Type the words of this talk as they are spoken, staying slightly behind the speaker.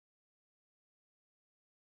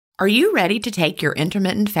Are you ready to take your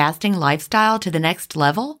intermittent fasting lifestyle to the next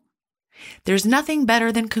level? There's nothing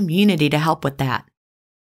better than community to help with that.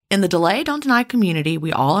 In the Delay Don't Deny community,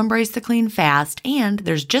 we all embrace the clean fast, and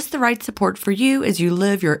there's just the right support for you as you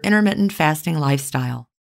live your intermittent fasting lifestyle.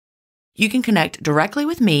 You can connect directly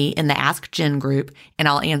with me in the Ask Jen group, and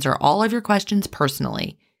I'll answer all of your questions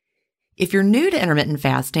personally. If you're new to intermittent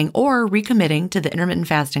fasting or recommitting to the intermittent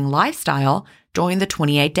fasting lifestyle, join the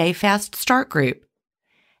 28-day Fast Start group.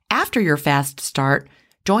 After your fast start,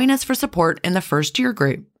 join us for support in the First Year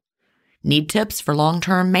group. Need tips for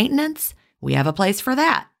long-term maintenance? We have a place for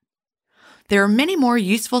that. There are many more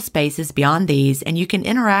useful spaces beyond these, and you can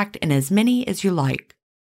interact in as many as you like.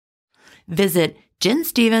 Visit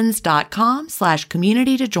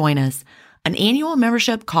jenstevens.com/community to join us. An annual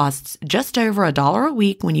membership costs just over $1 a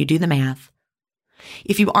week when you do the math.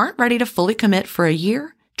 If you aren't ready to fully commit for a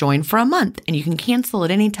year, join for a month and you can cancel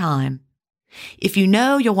at any time. If you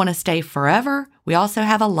know you'll want to stay forever, we also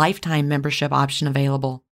have a lifetime membership option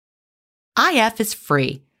available. IF is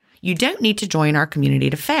free. You don't need to join our community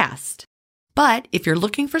to fast. But if you're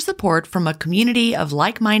looking for support from a community of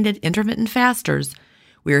like-minded intermittent fasters,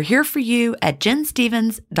 we're here for you at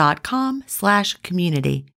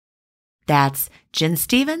jenstevens.com/community. That's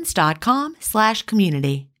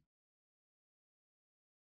jenstevens.com/community.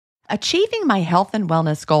 Achieving my health and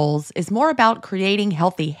wellness goals is more about creating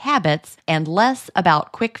healthy habits and less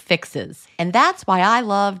about quick fixes. And that's why I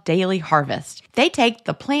love Daily Harvest. They take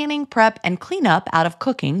the planning, prep, and cleanup out of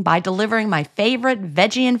cooking by delivering my favorite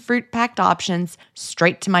veggie and fruit-packed options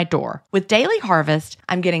straight to my door. With Daily Harvest,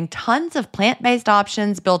 I'm getting tons of plant-based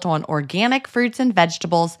options built on organic fruits and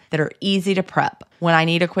vegetables that are easy to prep. When I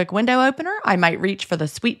need a quick window opener, I might reach for the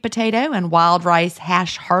sweet potato and wild rice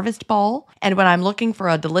hash harvest bowl. And when I'm looking for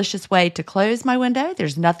a delicious way to close my window,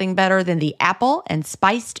 there's nothing better than the apple and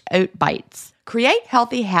spiced oat bites. Create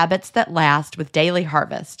healthy habits that last with Daily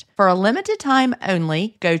Harvest. For a limited time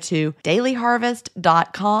only, go to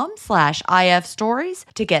dailyharvest.com/ifstories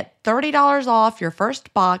to get $30 off your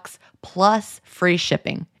first box plus free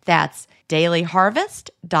shipping. That's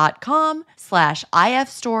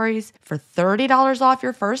dailyharvest.com/ifstories for $30 off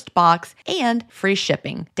your first box and free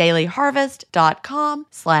shipping.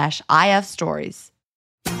 dailyharvest.com/ifstories.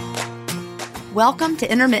 Welcome to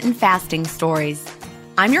Intermittent Fasting Stories.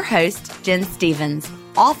 I'm your host, Jen Stevens,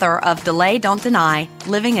 author of Delay Don't Deny,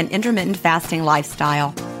 Living an Intermittent Fasting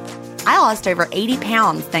Lifestyle. I lost over 80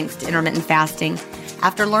 pounds thanks to intermittent fasting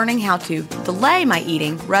after learning how to delay my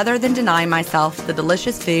eating rather than deny myself the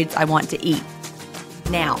delicious foods I want to eat.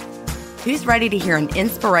 Now, who's ready to hear an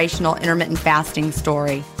inspirational intermittent fasting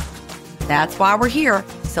story? That's why we're here,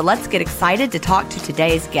 so let's get excited to talk to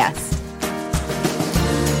today's guest.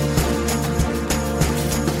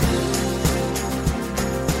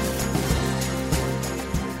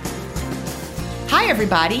 Hi,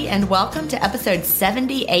 everybody, and welcome to episode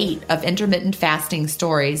 78 of Intermittent Fasting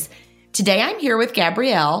Stories. Today, I'm here with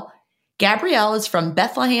Gabrielle. Gabrielle is from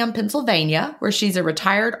Bethlehem, Pennsylvania, where she's a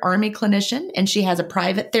retired Army clinician, and she has a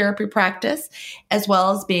private therapy practice, as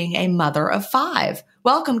well as being a mother of 5.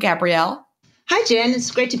 Welcome, Gabrielle. Hi, Jen.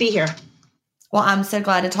 It's great to be here. Well, I'm so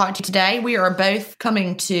glad to talk to you today. We are both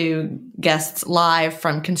coming to guests live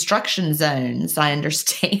from construction zones, I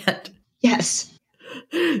understand. Yes.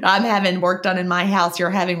 I'm having work done in my house.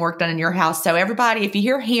 You're having work done in your house. So everybody, if you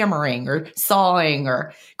hear hammering or sawing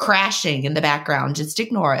or crashing in the background, just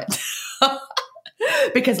ignore it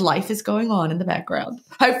because life is going on in the background.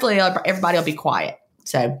 Hopefully everybody will be quiet.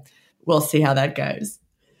 So we'll see how that goes.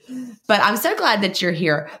 But I'm so glad that you're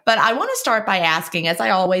here. But I want to start by asking, as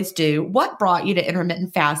I always do, what brought you to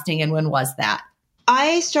intermittent fasting and when was that?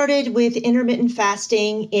 I started with intermittent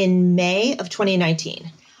fasting in May of 2019.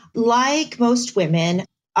 Like most women,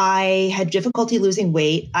 I had difficulty losing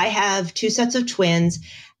weight. I have 2 sets of twins.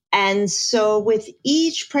 And so with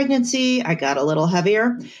each pregnancy, I got a little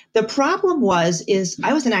heavier. The problem is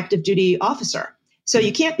I was an active duty officer. So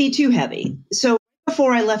you can't be too heavy. So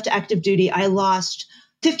before I left active duty, I lost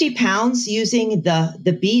 50 pounds using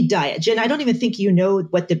the bead diet. Jen, I don't even think you know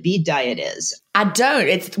what the bead diet is. I don't.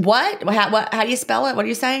 It's what? How do you spell it? What are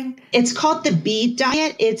you saying? It's called the bead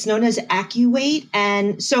diet. It's known as AccuWeight.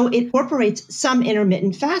 And so it incorporates some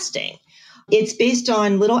intermittent fasting. It's based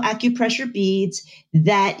on little acupressure beads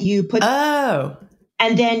that you put. Oh.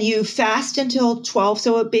 And then you fast until 12.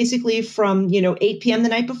 So it basically from, 8 p.m. the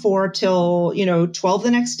night before till, 12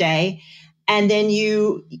 the next day. And then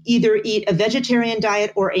you either eat a vegetarian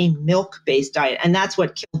diet or a milk-based diet. And that's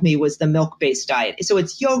what killed me was the milk-based diet. So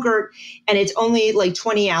it's yogurt and it's only like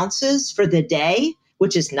 20 ounces for the day,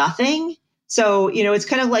 which is nothing. So, it's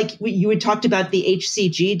kind of like you had talked about the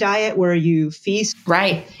HCG diet where you feast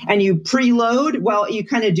Right. and you preload. Well, you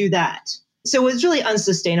kind of do that. So it was really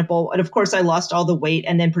unsustainable. And of course, I lost all the weight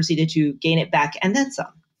and then proceeded to gain it back and then some.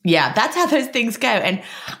 Yeah, that's how those things go. And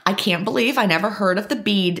I can't believe I never heard of the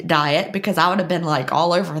bead diet because I would have been like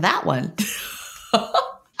all over that one.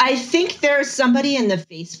 I think there's somebody in the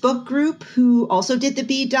Facebook group who also did the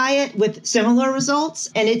bead diet with similar results.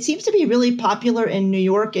 And it seems to be really popular in New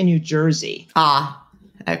York and New Jersey. Ah,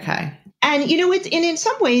 okay. And, in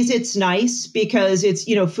some ways it's nice because it's,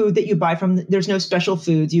 food that you buy there's no special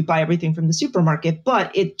foods. You buy everything from the supermarket,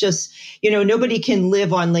 but it just, nobody can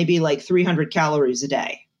live on maybe like 300 calories a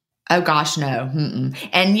day. Oh gosh, no. Mm-mm.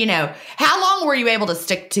 And how long were you able to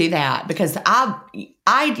stick to that? Because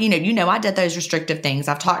I did those restrictive things.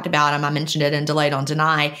 I've talked about them. I mentioned it in Delay Don't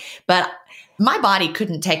Deny, but my body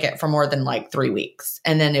couldn't take it for more than like 3 weeks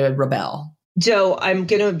and then it would rebel. Joe, I'm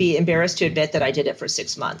going to be embarrassed to admit that I did it for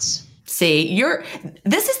 6 months. See,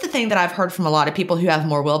 this is the thing that I've heard from a lot of people who have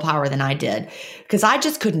more willpower than I did, because I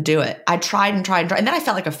just couldn't do it. I tried and tried and tried. And then I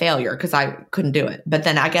felt like a failure because I couldn't do it. But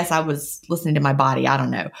then I guess I was listening to my body. I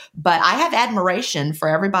don't know. But I have admiration for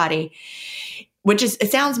everybody, which is,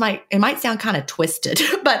 it might sound kind of twisted,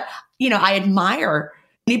 but I admire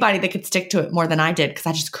anybody that could stick to it more than I did because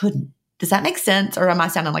I just couldn't. Does that make sense? Or am I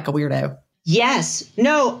sounding like a weirdo? Yes.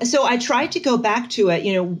 No. So I tried to go back to it.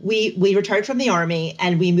 We retired from the Army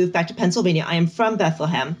and we moved back to Pennsylvania. I am from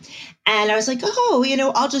Bethlehem. And I was like,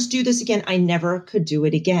 I'll just do this again. I never could do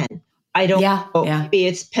it again. I don't know. Maybe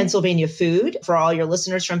it's Pennsylvania food. For all your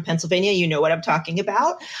listeners from Pennsylvania, you know what I'm talking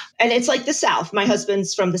about. And it's like the South. My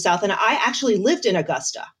husband's from the South and I actually lived in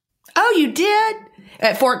Augusta. Oh, you did?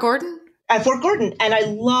 At Fort Gordon? At Fort Gordon. And I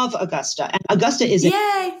love Augusta. And Augusta is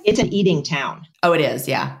it's an eating town. Oh, it is.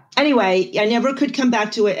 Yeah. Anyway, I never could come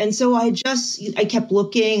back to it. And so I kept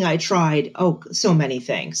looking. I tried, so many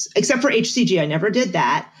things, except for HCG. I never did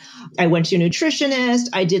that. I went to a nutritionist.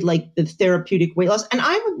 I did like the therapeutic weight loss. And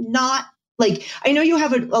I'm not I know you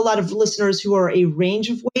have a lot of listeners who are a range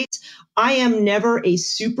of weights. I am never a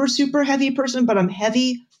super, super heavy person, but I'm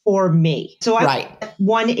heavy for me. So I'm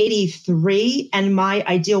 183 and my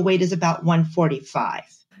ideal weight is about 145.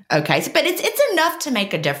 Okay. But it's enough to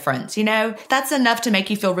make a difference. That's enough to make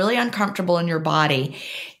you feel really uncomfortable in your body.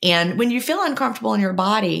 And when you feel uncomfortable in your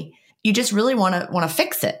body, you just really want to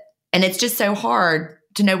fix it. And it's just so hard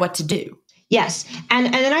to know what to do. Yes.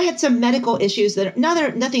 And then I had some medical issues that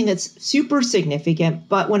nothing that's super significant.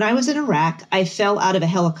 But when I was in Iraq, I fell out of a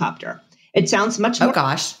helicopter. It sounds much more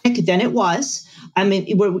than it was. I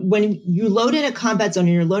mean, when you load in a combat zone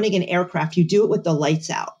and you're loading an aircraft, you do it with the lights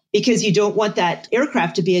out, because you don't want that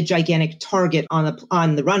aircraft to be a gigantic target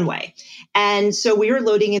on the runway. And so we were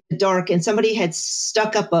loading in the dark and somebody had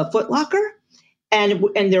stuck up a footlocker and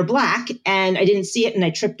they're black and I didn't see it and I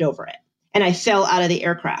tripped over it and I fell out of the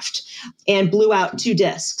aircraft and blew out 2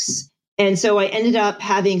 discs. And so I ended up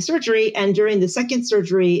having surgery. And during the second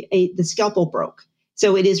surgery, the scalpel broke.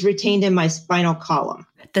 So it is retained in my spinal column.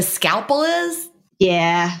 The scalpel is?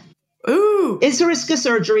 Yeah. Ooh. It's a risk of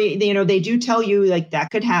surgery. They do tell you that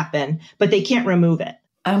could happen, but they can't remove it.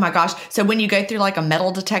 Oh my gosh. So when you go through like a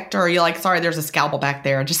metal detector, are you like, sorry, there's a scalpel back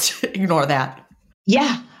there. Just ignore that.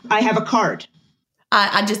 Yeah. I have a card.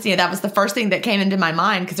 I just, that was the first thing that came into my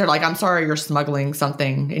mind because they're like, I'm sorry, you're smuggling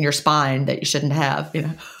something in your spine that you shouldn't have,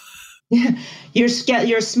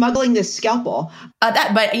 You're smuggling this scalpel. But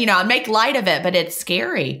I make light of it, but it's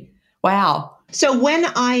scary. Wow. So when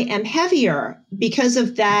I am heavier, because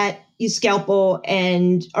of that scalpel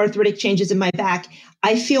and arthritic changes in my back,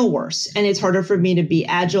 I feel worse and it's harder for me to be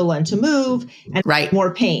agile and to move and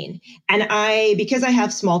more pain. And because I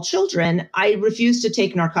have small children, I refuse to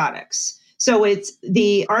take narcotics. So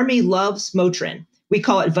the Army loves Motrin. We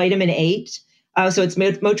call it vitamin 8. So it's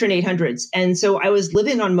Motrin 800s. And so I was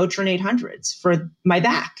living on Motrin 800s for my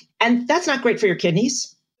back. And that's not great for your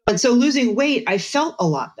kidneys. And so losing weight, I felt a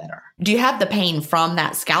lot better. Do you have the pain from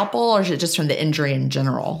that scalpel or is it just from the injury in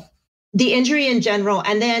general? The injury in general.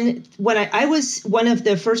 And then when I was one of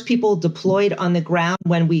the first people deployed on the ground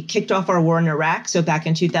when we kicked off our war in Iraq, so back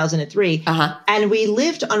in 2003, and we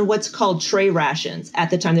lived on what's called tray rations at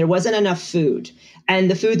the time. There wasn't enough food.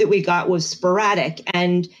 And the food that we got was sporadic.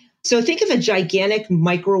 And so think of a gigantic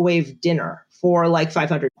microwave dinner for like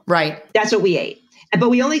 500. Right. That's what we ate. But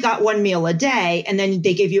we only got 1 meal a day, and then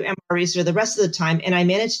they gave you MREs for the rest of the time. And I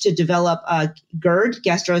managed to develop a GERD,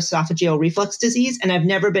 gastroesophageal reflux disease, and I've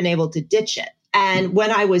never been able to ditch it. And when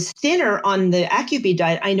I was thinner on the AccuB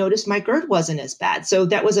diet, I noticed my GERD wasn't as bad. So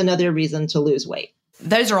that was another reason to lose weight.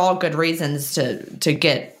 Those are all good reasons to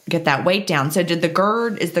get that weight down. So is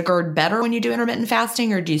the GERD better when you do intermittent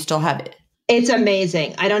fasting, or do you still have it? It's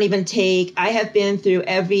amazing. I have been through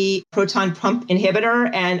every proton pump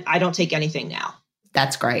inhibitor and I don't take anything now.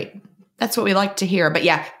 That's great. That's what we like to hear. But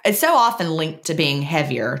yeah, it's so often linked to being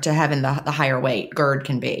heavier, to having the higher weight GERD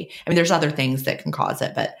can be. I mean, there's other things that can cause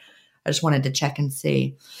it, but I just wanted to check and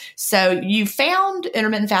see. So you found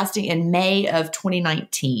intermittent fasting in May of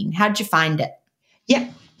 2019. How'd you find it? Yeah,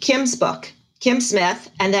 Kim's book, Kim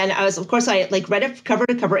Smith. And then I read it cover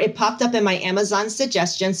to cover. It popped up in my Amazon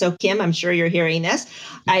suggestion. So Kim, I'm sure you're hearing this.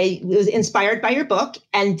 I was inspired by your book.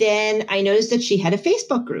 And then I noticed that she had a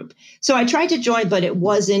Facebook group. So I tried to join, but it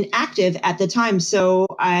wasn't active at the time. So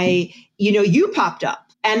you popped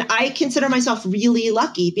up, and I consider myself really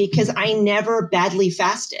lucky because I never badly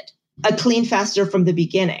fasted, a clean faster from the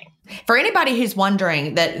beginning. For anybody who's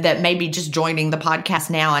wondering that maybe just joining the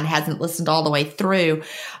podcast now and hasn't listened all the way through,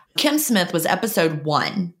 Kim Smith was episode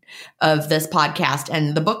 1 of this podcast.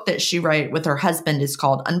 And the book that she wrote with her husband is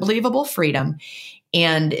called Unbelievable Freedom.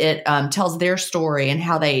 And it tells their story and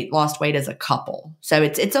how they lost weight as a couple. So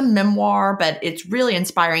it's a memoir, but it's really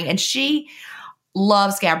inspiring. And she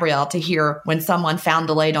loves, Gabrielle, to hear when someone found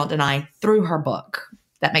Delay Don't Deny through her book.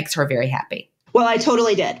 That makes her very happy. Well, I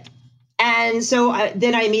totally did. And so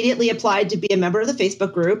then I immediately applied to be a member of the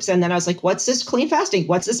Facebook groups. And then I was like, what's this clean fasting?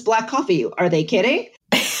 What's this black coffee? Are they kidding?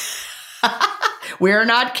 We're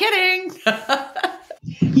not kidding.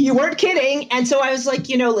 You weren't kidding. And so I was like,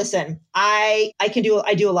 listen, I do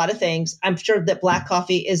a lot of things. I'm sure that black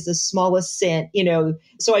coffee is the smallest sin,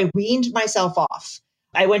 so I weaned myself off.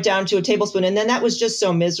 I went down to a tablespoon, and then that was just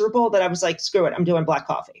so miserable that I was like, screw it, I'm doing black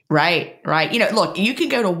coffee. Right. Look, you can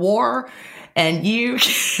go to war and you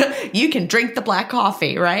can drink the black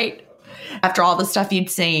coffee, right? After all the stuff you'd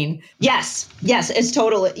seen. Yes, it's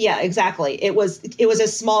totally, yeah, exactly. It was a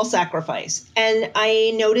small sacrifice. And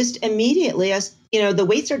I noticed immediately as, the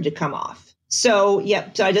weight started to come off. So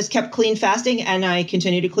I just kept clean fasting, and I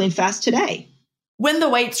continue to clean fast today. When the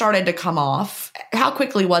weight started to come off, how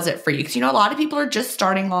quickly was it for you? Because, a lot of people are just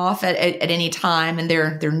starting off at any time, and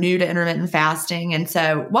they're new to intermittent fasting. And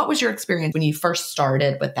so what was your experience when you first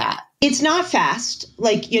started with that? It's not fast.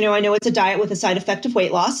 I know it's a diet with a side effect of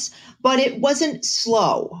weight loss, but it wasn't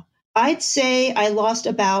slow. I'd say I lost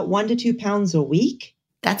about 1 to 2 pounds a week.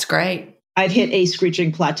 That's great. I've hit a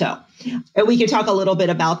screeching plateau. And we could talk a little bit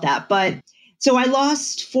about that. But so I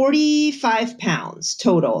lost 45 pounds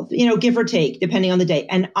total, give or take, depending on the day.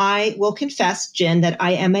 And I will confess, Jen, that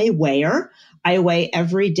I am a weigher. I weigh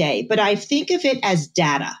every day, but I think of it as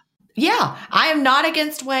data. Yeah, I am not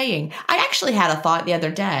against weighing. I actually had a thought the other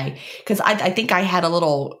day because I think I had a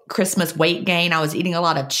little Christmas weight gain. I was eating a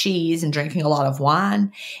lot of cheese and drinking a lot of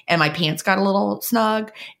wine, and my pants got a little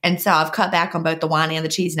snug. And so I've cut back on both the wine and the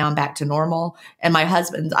cheese. Now I'm back to normal. And my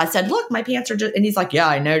husband, I said, look, my pants are just, and he's like, yeah,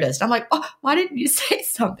 I noticed. I'm like, oh, why didn't you say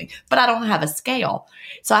something? But I don't have a scale.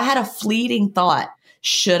 So I had a fleeting thought.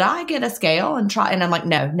 Should I get a scale and try? And I'm like,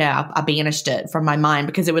 no, I banished it from my mind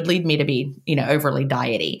because it would lead me to be, overly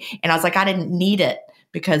diety. And I was like, I didn't need it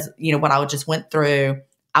because, what I just went through,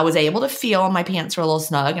 I was able to feel my pants were a little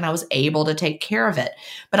snug and I was able to take care of it.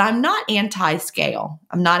 But I'm not anti-scale.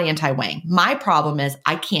 I'm not anti-weighing. My problem is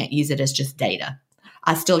I can't use it as just data.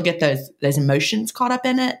 I still get those emotions caught up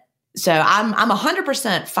in it. So I'm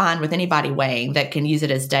 100% fine with anybody weighing that can use it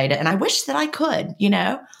as data. And I wish that I could,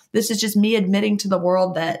 This is just me admitting to the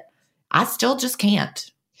world that I still just can't.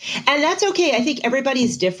 And that's okay. I think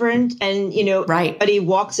everybody's different and, right. Everybody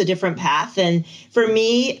walks a different path. And for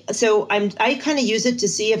me, so I kind of use it to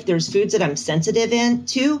see if there's foods that I'm sensitive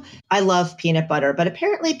into. I love peanut butter, but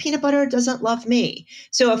apparently peanut butter doesn't love me.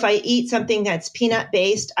 So if I eat something that's peanut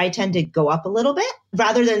based, I tend to go up a little bit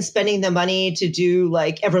rather than spending the money to do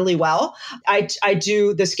like Everly Well. I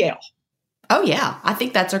do the scale. Oh, yeah. I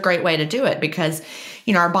think that's a great way to do it because,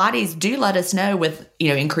 our bodies do let us know with,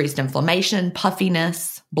 increased inflammation,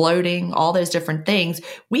 puffiness, bloating, all those different things.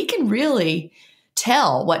 We can really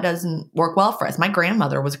tell what doesn't work well for us. My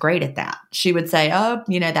grandmother was great at that. She would say, oh,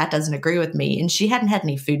 that doesn't agree with me. And she hadn't had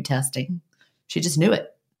any food testing. She just knew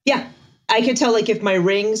it. Yeah. I could tell if my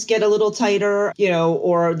rings get a little tighter,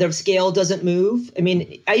 or the scale doesn't move. I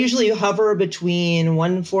mean, I usually hover between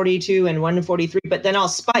 142 and 143, but then I'll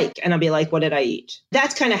spike and I'll be like, what did I eat?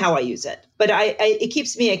 That's kind of how I use it. But it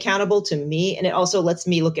keeps me accountable to me. And it also lets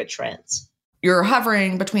me look at trends. You're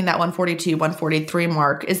hovering between that 142, 143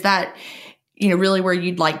 mark. Is that, really where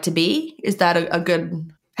you'd like to be? Is that a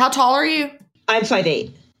good, how tall are you? I'm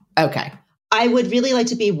 5'8". Okay. I would really like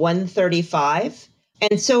to be 135.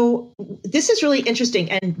 And so this is really interesting.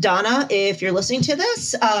 And Donna, if you're listening to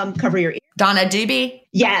this, cover your ears. Donna Doobie?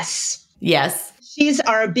 Yes. Yes. She's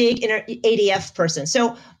our big ADF person.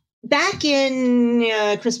 So Back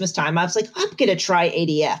in Christmas time, I was like, I'm going to try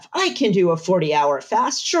ADF. I can do a 40-hour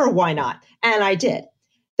fast. Sure, why not? And I did.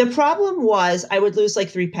 The problem was I would lose like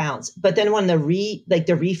 3 pounds, but then when the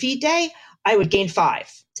refeed day, I would gain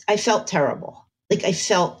 5. I felt terrible. Like I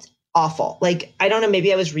felt awful. Like, I don't know,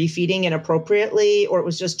 maybe I was refeeding inappropriately or it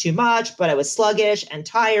was just too much, but I was sluggish and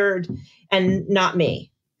tired and not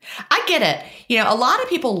me. I get it. A lot of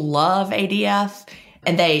people love ADF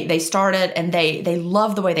and they start it and they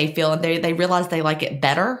love the way they feel and they realize they like it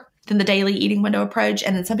better than the daily eating window approach.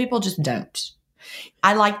 And then some people just don't.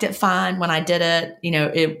 I liked it fine when I did it.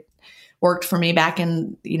 It worked for me back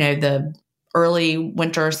in, the early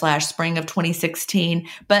winter/spring of 2016.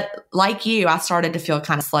 But like you, I started to feel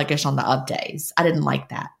kind of sluggish on the up days. I didn't like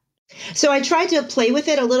that. So I tried to play with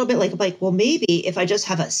it a little bit, like, well, maybe if I just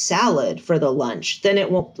have a salad for the lunch, then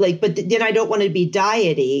it won't but then I don't want to be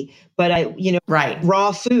diety, but right.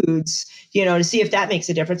 Raw foods, to see if that makes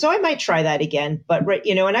a difference. So I might try that again, but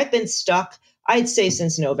and I've been stuck, I'd say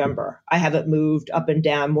since November. I haven't moved up and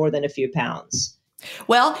down more than a few pounds.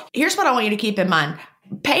 Well, here's what I want you to keep in mind.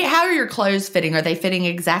 How are your clothes fitting? Are they fitting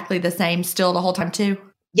exactly the same still the whole time too?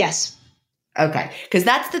 Yes. Okay. Because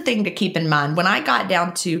that's the thing to keep in mind. When I got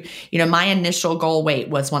down to, my initial goal weight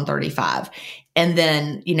was 135. And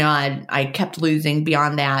then, I kept losing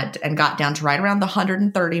beyond that and got down to right around the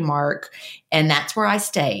 130 mark. And that's where I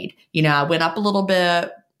stayed. I went up a little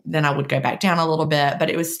bit, then I would go back down a little bit, but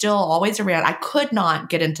it was still always around. I could not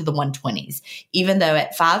get into the 120s, even though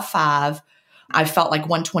at 5'5", I felt like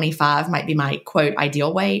 125 might be my quote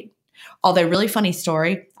ideal weight. Although, really funny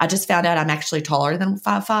story, I just found out I'm actually taller than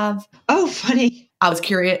 5'5". Oh, funny. I was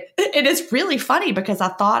curious. It is really funny because I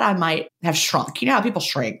thought I might have shrunk. You know how people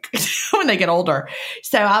shrink when they get older.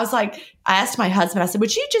 So I asked my husband, I said,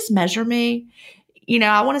 would you just measure me?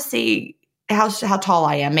 I want to see how tall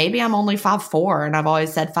I am. Maybe I'm only 5'4", and I've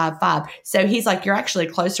always said 5'5". So he's like, you're actually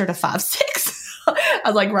closer to 5'6". I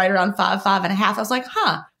was like right around 5'5" and a half. I was like,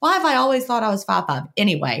 why have I always thought I was 5'5"?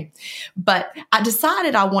 Anyway, but I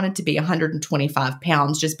decided I wanted to be 125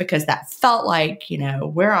 pounds just because that felt like,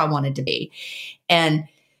 where I wanted to be. And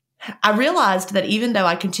I realized that even though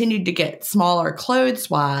I continued to get smaller clothes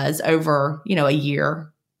wise over, a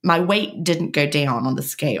year, my weight didn't go down on the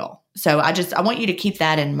scale. So I want you to keep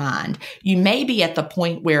that in mind. You may be at the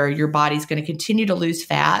point where your body's going to continue to lose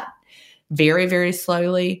fat very, very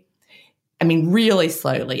slowly. I mean, really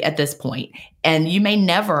slowly at this point. And you may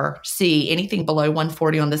never see anything below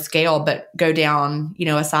 140 on the scale, but go down,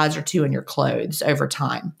 a size or 2 in your clothes over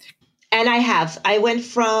time. And I went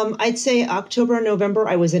from, I'd say October, November,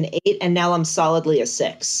 I was an 8, and now I'm solidly a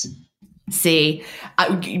 6. See,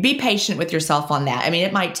 be patient with yourself on that. I mean,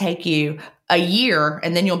 it might take you a year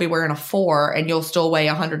and then you'll be wearing a 4 and you'll still weigh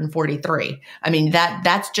 143. I mean,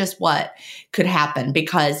 that's just what could happen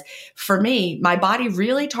because for me, my body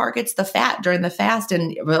really targets the fat during the fast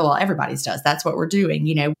and well, everybody's does. That's what we're doing,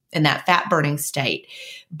 in that fat burning state.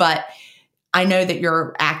 But I know that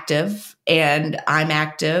you're active and I'm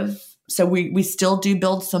active. So we still do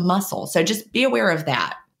build some muscle. So just be aware of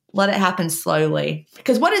that. Let it happen slowly.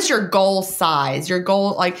 Because what is your goal size? Your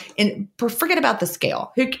goal, forget about the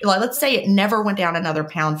scale. Let's say it never went down another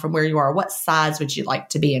pound from where you are. What size would you like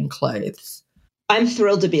to be in clothes? I'm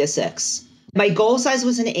thrilled to be a 6. My goal size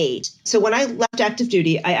was an 8. So when I left active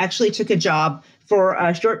duty, I actually took a job for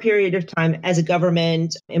a short period of time as a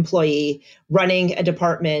government employee running a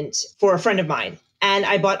department for a friend of mine. And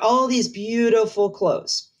I bought all these beautiful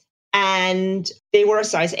clothes. And they were a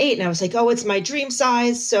size 8. And I was like, oh, it's my dream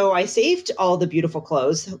size. So I saved all the beautiful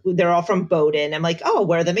clothes. They're all from Bowdoin. I'm like, oh, I'll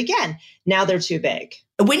wear them again. Now they're too big.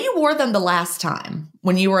 When you wore them the last time,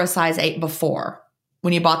 when you were a size 8 before,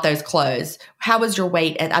 when you bought those clothes, how was your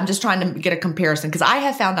weight? And I'm just trying to get a comparison because I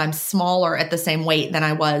have found I'm smaller at the same weight than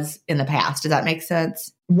I was in the past. Does that make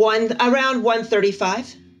sense? Around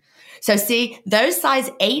 135. So see, those size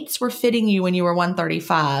 8s were fitting you when you were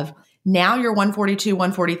 135. Now you're 142,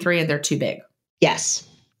 143, and they're too big. Yes.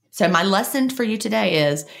 So my lesson for you today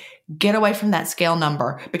is get away from that scale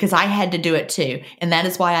number because I had to do it too. And that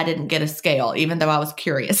is why I didn't get a scale, even though I was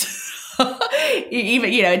curious.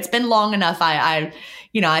 It's been long enough. I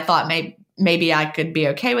thought maybe I could be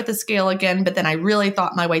okay with the scale again, but then I really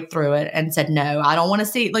thought my way through it and said, no, I don't want to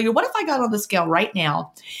see. What if I got on the scale right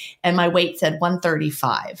now and my weight said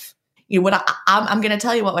 135? I'm going to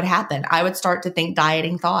tell you what would happen. I would start to think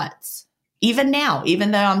dieting thoughts. Even now,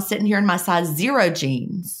 even though I'm sitting here in my size 0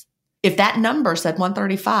 jeans, if that number said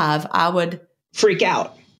 135, I would freak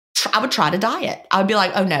out. I would try to diet. I would be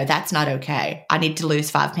like, oh no, that's not okay. I need to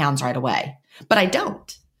lose 5 pounds right away. But I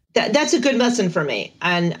don't. That's a good lesson for me.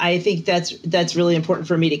 And I think that's really important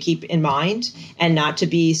for me to keep in mind and not to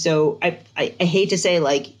be so, I hate to say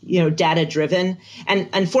data driven. And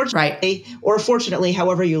unfortunately, or fortunately,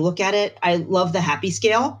 however you look at it, I love the Happy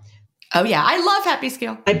Scale. Oh yeah, I love Happy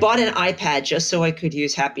Scale. I bought an iPad just so I could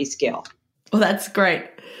use Happy Scale. Well, that's great.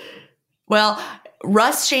 Well,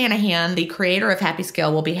 Russ Shanahan, the creator of Happy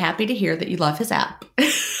Scale, will be happy to hear that you love his app.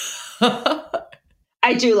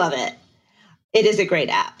 I do love it. It is a great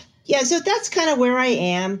app. Yeah, so that's kind of where I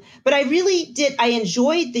am. But I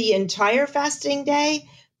enjoyed the entire fasting day,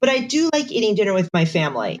 but I do like eating dinner with my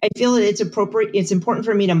family. I feel that it's important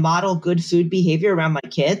for me to model good food behavior around my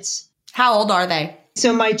kids. How old are they?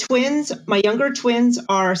 So my younger twins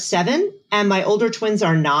are 7 and my older twins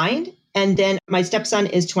are 9. And then my stepson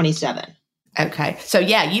is 27. Okay. So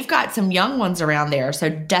yeah, you've got some young ones around there. So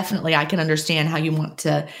definitely I can understand how you want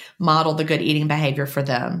to model the good eating behavior for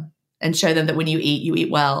them and show them that when you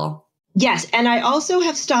eat well. Yes. And I also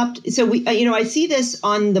have stopped. So I see this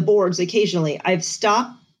on the boards occasionally. I've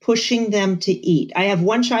stopped pushing them to eat. I have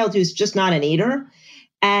one child who's just not an eater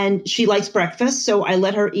and she likes breakfast. So I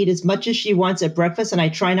let her eat as much as she wants at breakfast. And I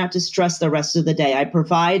try not to stress the rest of the day. I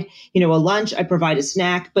provide, a lunch, I provide a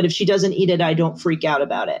snack, but if she doesn't eat it, I don't freak out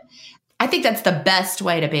about it. I think that's the best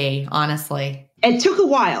way to be, honestly. It took a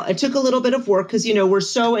while. It took a little bit of work because, we're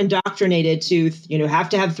so indoctrinated to, have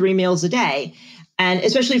to have 3 meals a day, and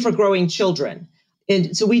especially for growing children.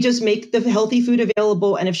 And so we just make the healthy food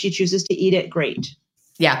available. And if she chooses to eat it, great.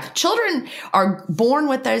 Yeah. Children are born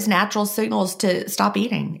with those natural signals to stop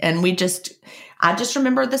eating. And I just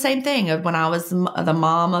remember the same thing of when I was the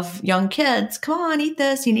mom of young kids. Come on, eat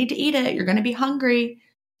this. You need to eat it. You're going to be hungry.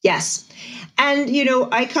 Yes. And,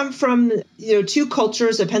 I come from, 2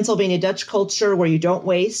 cultures, a Pennsylvania Dutch culture where you don't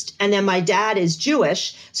waste. And then my dad is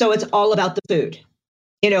Jewish. So it's all about the food.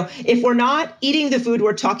 If we're not eating the food,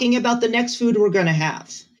 we're talking about the next food we're going to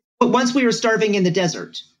have. But once we were starving in the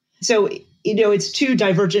desert. So, it's 2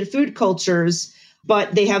 divergent food cultures,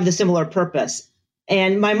 but they have the similar purpose.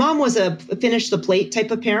 And my mom was a finish the plate type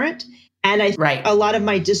of parent. And a lot of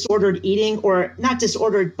my disordered eating, or not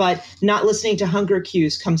disordered, but not listening to hunger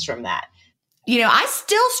cues comes from that. I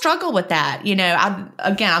still struggle with that.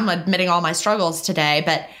 I'm admitting all my struggles today,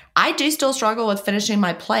 but I do still struggle with finishing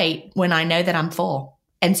my plate when I know that I'm full.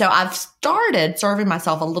 And so I've started serving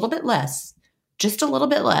myself a little bit less, just a little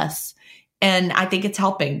bit less. And I think it's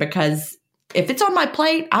helping because if it's on my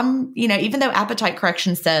plate, even though appetite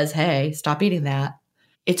correction says, hey, stop eating that,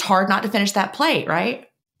 it's hard not to finish that plate, right?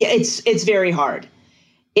 Yeah, it's very hard.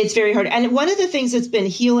 It's very hard. And one of the things that's been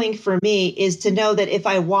healing for me is to know that if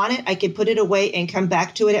I want it, I can put it away and come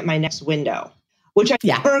back to it at my next window, which I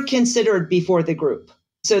never considered before the group.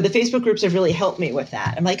 So the Facebook groups have really helped me with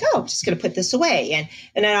that. I'm like, I'm just going to put this away.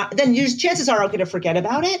 And then chances are I'm going to forget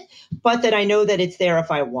about it, but that I know that it's there if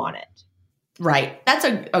I want it. Right. That's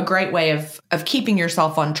a great way of keeping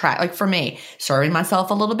yourself on track. Like for me, serving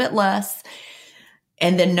myself a little bit less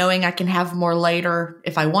and then knowing I can have more later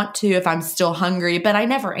if I want to, if I'm still hungry, but I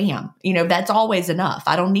never am. That's always enough.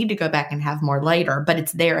 I don't need to go back and have more later, but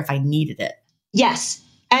it's there if I needed it. Yes.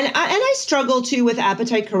 And I struggle too with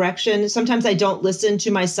appetite correction. Sometimes I don't listen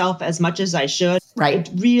to myself as much as I should. Right.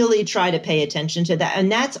 I really try to pay attention to that.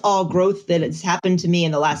 And that's all growth that has happened to me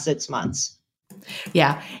in the last 6 months.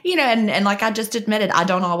 Yeah. And like I just admitted, I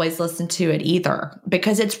don't always listen to it either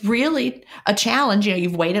because it's really a challenge.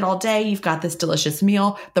 You've waited all day. You've got this delicious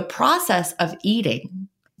meal. The process of eating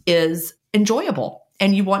is enjoyable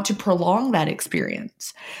and you want to prolong that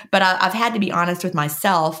experience. But I've had to be honest with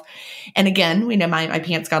myself. And again, my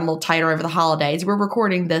pants got a little tighter over the holidays. We're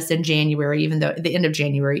recording this in January, the end of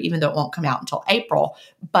January, even though it won't come out until April.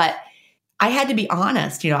 But I had to be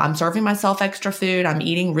honest. I'm serving myself extra food. I'm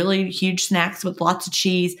eating really huge snacks with lots of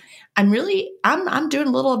cheese. I'm doing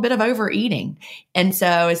a little bit of overeating. And so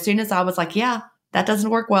as soon as I was like, yeah, that doesn't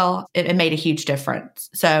work well, it made a huge difference.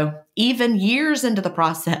 So even years into the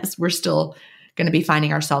process, we're still going to be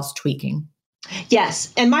finding ourselves tweaking.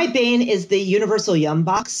 Yes. And my bane is the Universal Yum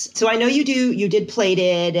box. So I know you did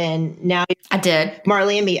Plated and now I did.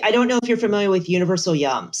 Marley and Me. I don't know if you're familiar with Universal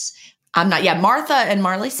Yums. I'm not. Yeah, Martha and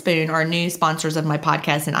Marley Spoon are new sponsors of my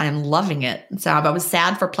podcast, and I am loving it. So I was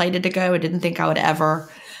sad for Plated to go. I didn't think I would ever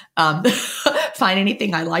find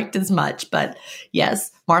anything I liked as much. But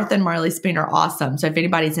yes, Martha and Marley Spoon are awesome. So if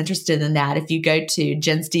anybody's interested in that, if you go to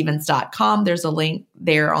jenstevens.com, there's a link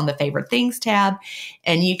there on the favorite things tab,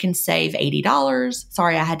 and you can save $80.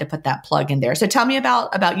 Sorry, I had to put that plug in there. So tell me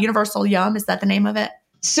about Universal Yum. Is that the name of it?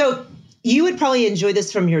 So You would probably enjoy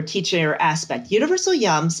this from your teacher aspect. Universal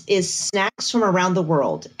Yums is snacks from around the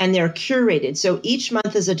world, and they're curated. So each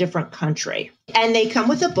month is a different country, and they come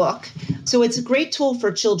with a book. So it's a great tool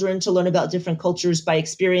for children to learn about different cultures by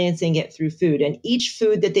experiencing it through food. And each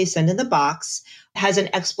food that they send in the box has an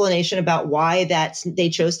explanation about why they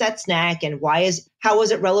chose that snack and how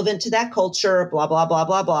was it relevant to that culture, blah, blah, blah,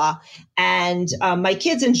 blah, blah. And my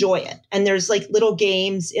kids enjoy it. And there's like little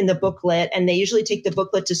games in the booklet, and they usually take the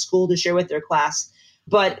booklet to school to share with their class.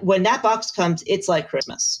 But when that box comes, it's like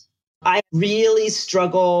Christmas. I really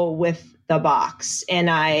struggle with the box, and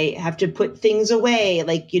I have to put things away,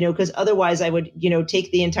 because otherwise I would,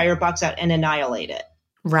 take the entire box out and annihilate it.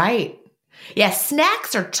 Right. Yeah,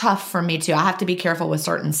 snacks are tough for me too. I have to be careful with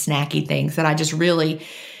certain snacky things that I just really,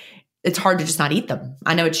 it's hard to just not eat them.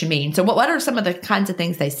 I know what you mean. So what are some of the kinds of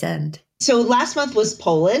things they send? So last month was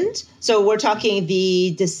Poland. So we're talking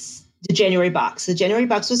the January box. The January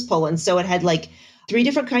box was Poland. So it had like 3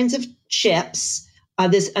 different kinds of chips,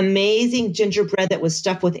 this amazing gingerbread that was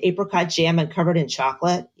stuffed with apricot jam and covered in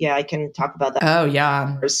chocolate. Yeah, I can talk about that. Oh,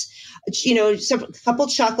 yeah. A couple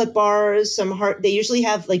chocolate bars, they usually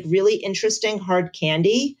have like really interesting hard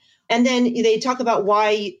candy. And then they talk about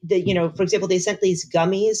why, for example, they sent these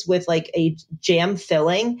gummies with like a jam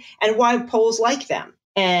filling and why Poles like them.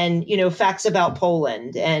 And, facts about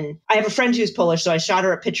Poland. And I have a friend who's Polish, so I shot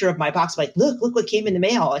her a picture of my box, like, look what came in the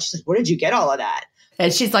mail. And she's like, where did you get all of that?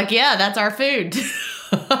 And she's like, yeah, that's our food.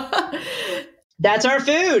 That's our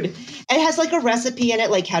food. It has like a recipe in it,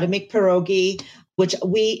 like how to make pierogi, which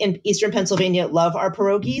we in Eastern Pennsylvania love our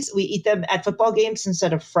pierogies. We eat them at football games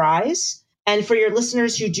instead of fries. And for your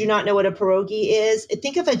listeners who do not know what a pierogi is,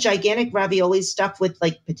 think of a gigantic ravioli stuffed with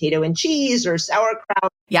like potato and cheese or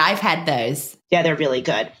sauerkraut. Yeah, I've had those. Yeah, they're really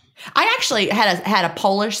good. I actually had a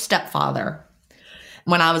Polish stepfather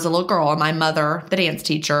when I was a little girl. My mother, the dance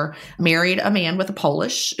teacher, married a man with a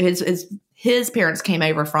Polish. His parents came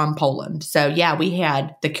over from Poland. So yeah, we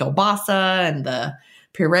had the kielbasa and the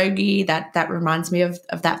pierogi. That reminds me of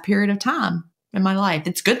that period of time in my life.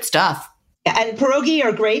 It's good stuff. And pierogi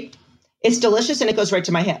are great. It's delicious, and it goes right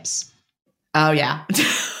to my hips. Oh, yeah.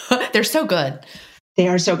 They're so good. They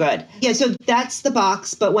are so good. Yeah, so that's the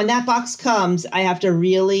box. But when that box comes, I have to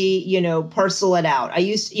really, parcel it out.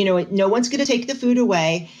 No one's going to take the food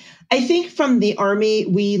away. I think from the Army,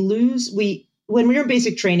 when we're in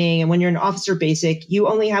basic training and when you're an officer basic, you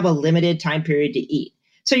only have a limited time period to eat.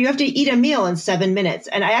 So you have to eat a meal in 7 minutes.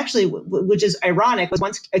 And I actually, which is ironic, was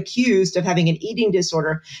once accused of having an eating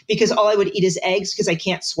disorder because all I would eat is eggs because I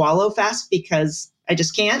can't swallow fast because I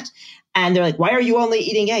just can't. And they're like, why are you only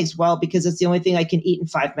eating eggs? Well, because it's the only thing I can eat in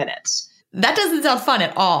 5 minutes. That doesn't sound fun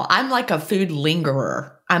at all. I'm like a food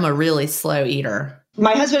lingerer. I'm a really slow eater.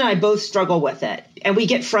 My husband and I both struggle with it. And we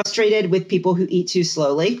get frustrated with people who eat too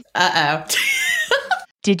slowly. Uh-oh.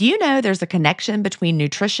 Did you know there's a connection between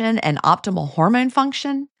nutrition and optimal hormone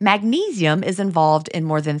function? Magnesium is involved in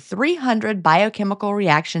more than 300 biochemical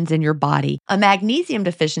reactions in your body. A magnesium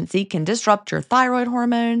deficiency can disrupt your thyroid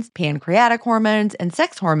hormones, pancreatic hormones, and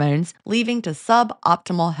sex hormones, leading to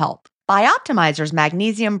suboptimal health. Bioptimizer's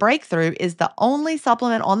Magnesium Breakthrough is the only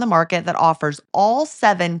supplement on the market that offers all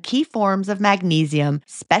 7 key forms of magnesium,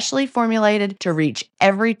 specially formulated to reach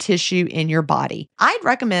every tissue in your body. I'd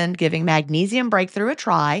recommend giving Magnesium Breakthrough a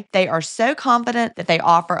try. They are so confident that they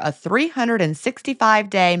offer a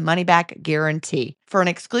 365-day money-back guarantee. For an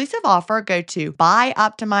exclusive offer, go to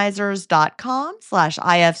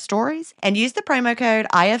buyoptimizers.com/ifstories and use the promo code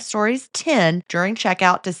ifstories10 during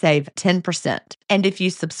checkout to save 10%. And if you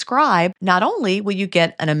subscribe, not only will you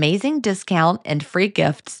get an amazing discount and free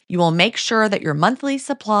gifts, you will make sure that your monthly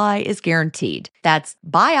supply is guaranteed. That's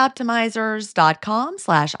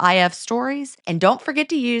buyoptimizers.com/ifstories. And don't forget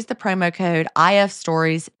to use the promo code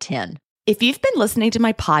ifstories10. If you've been listening to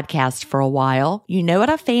my podcast for a while, you know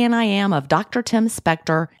what a fan I am of Dr. Tim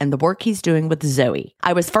Spector and the work he's doing with Zoe.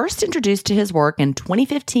 I was first introduced to his work in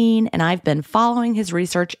 2015, and I've been following his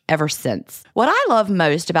research ever since. What I love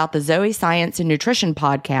most about the Zoe Science and Nutrition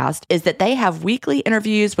podcast is that they have weekly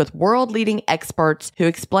interviews with world-leading experts who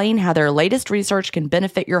explain how their latest research can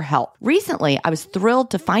benefit your health. Recently, I was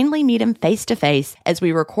thrilled to finally meet him face-to-face as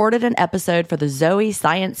we recorded an episode for the Zoe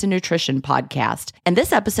Science and Nutrition podcast, and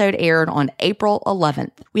this episode aired on April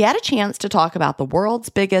 11th. We had a chance to talk about the world's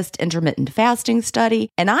biggest intermittent fasting study,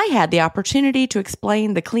 and I had the opportunity to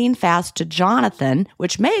explain the clean fast to Jonathan,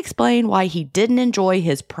 which may explain why he didn't enjoy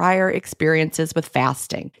his prior experiences with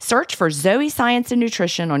fasting. Search for Zoe Science and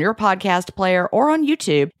Nutrition on your podcast player or on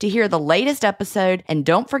YouTube to hear the latest episode, and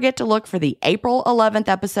don't forget to look for the April 11th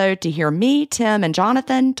episode to hear me, Tim, and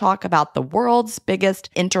Jonathan talk about the world's biggest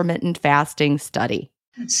intermittent fasting study.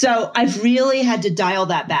 So I've really had to dial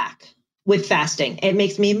that back with fasting. It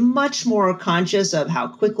makes me much more conscious of how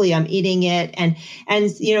quickly I'm eating it. And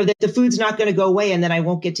that the food's not going to go away and then I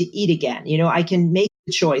won't get to eat again. I can make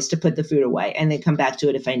the choice to put the food away and then come back to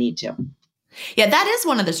it if I need to. Yeah, that is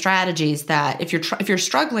one of the strategies that if you're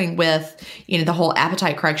struggling with, the whole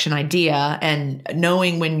appetite correction idea and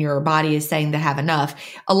knowing when your body is saying to have enough,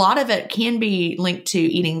 a lot of it can be linked to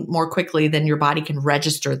eating more quickly than your body can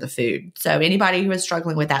register the food. So anybody who is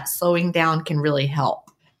struggling with that, slowing down can really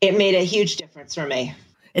help. It made a huge difference for me.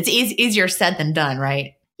 It's easier said than done,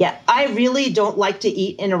 right? Yeah, I really don't like to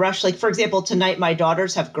eat in a rush. Like, for example, tonight, my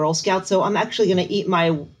daughters have Girl Scouts, so I'm actually going to eat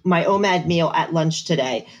my OMAD meal at lunch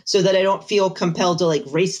today so that I don't feel compelled to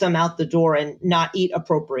race them out the door and not eat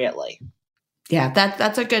appropriately. Yeah,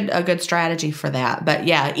 that's a good strategy for that. But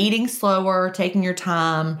yeah, eating slower, taking your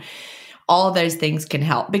time, all of those things can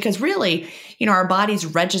help because really, our bodies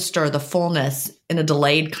register the fullness in a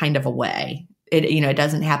delayed kind of a way. It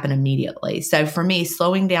doesn't happen immediately. So for me,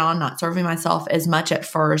 slowing down, not serving myself as much at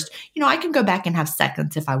first, I can go back and have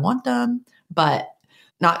seconds if I want them, but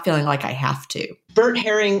not feeling like I have to. Bert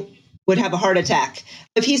Herring would have a heart attack.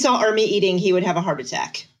 If he saw Army eating, he would have a heart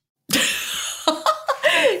attack.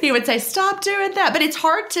 He would say, stop doing that. But it's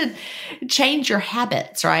hard to change your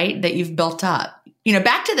habits, right? That you've built up.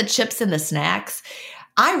 Back to the chips and the snacks.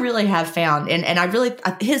 I really have found,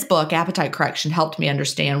 his book, Appetite Correction, helped me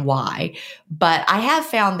understand why. But I have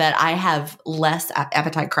found that I have less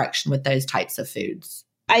appetite correction with those types of foods.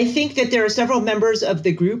 I think that there are several members of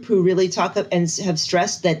the group who really talk up and have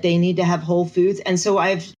stressed that they need to have whole foods. And so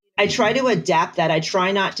I try to adapt that. I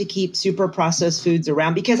try not to keep super processed foods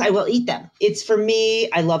around because I will eat them. It's for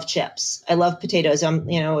me, I love chips. I love potatoes. I'm,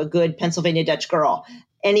 a good Pennsylvania Dutch girl.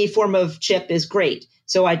 Any form of chip is great.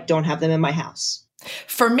 So I don't have them in my house.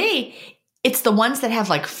 For me, it's the ones that have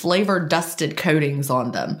flavor dusted coatings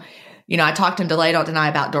on them. I talked in Delay Don't Deny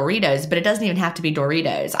about Doritos, but it doesn't even have to be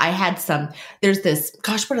Doritos. I had there's this,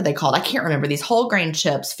 what are they called? I can't remember. These whole grain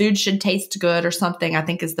chips, Food Should Taste Good or something, I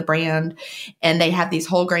think is the brand. And they have these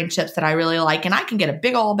whole grain chips that I really like. And I can get a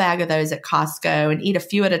big old bag of those at Costco and eat a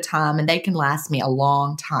few at a time, and they can last me a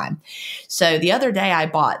long time. So the other day I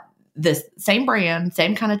bought this same brand,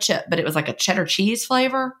 same kind of chip, but it was like a cheddar cheese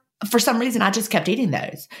flavor. For some reason, I just kept eating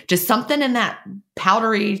those. Just something in that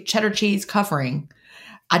powdery cheddar cheese covering.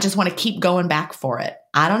 I just want to keep going back for it.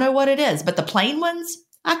 I don't know what it is, but the plain ones,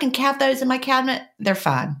 I can have those in my cabinet. They're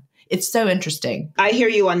fine. It's so interesting. I hear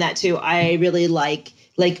you on that too. I really like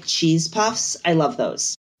cheese puffs. I love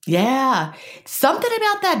those. Yeah. Something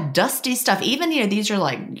about that dusty stuff. Even, these are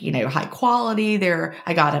high quality.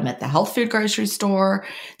 I got them at the health food grocery store.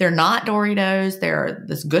 They're not Doritos. They're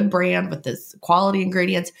this good brand with this quality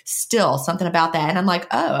ingredients. Still something about that. And I'm like,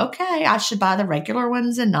 oh, okay. I should buy the regular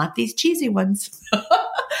ones and not these cheesy ones.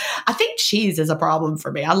 I think cheese is a problem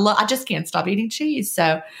for me. I just can't stop eating cheese.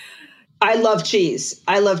 So I love cheese.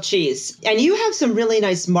 And you have some really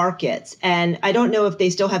nice markets. And I don't know if they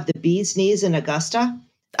still have the Bee's Knees in Augusta.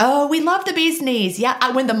 Oh, we love the Bee's Knees.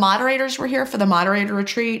 Yeah. When the moderators were here for the moderator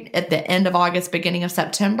retreat at the end of August, beginning of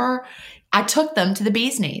September, I took them to the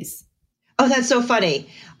Bee's Knees. Oh, that's so funny.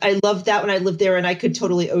 I loved that when I lived there, and I could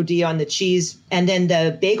totally OD on the cheese. And then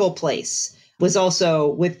the bagel place was also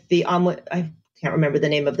with the omelet. I can't remember the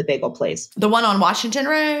name of the bagel place. The one on Washington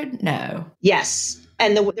Road? No. Yes.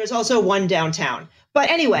 And there's also one downtown. But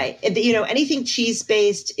anyway, anything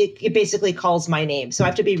cheese-based, it basically calls my name. So I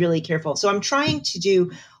have to be really careful. So I'm trying to do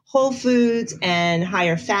whole foods and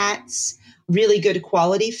higher fats, really good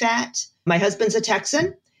quality fat. My husband's a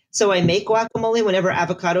Texan, so I make guacamole whenever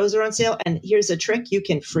avocados are on sale. And here's a trick. You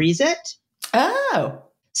can freeze it. Oh.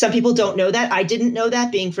 Some people don't know that. I didn't know that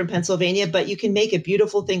being from Pennsylvania, but you can make a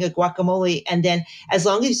beautiful thing of guacamole. And then as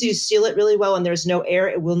long as you seal it really well and there's no air,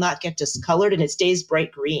 it will not get discolored and it stays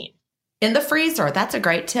bright green. In the freezer. That's a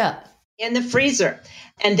great tip. In the freezer.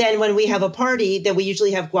 And then when we have a party, then we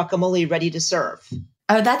usually have guacamole ready to serve.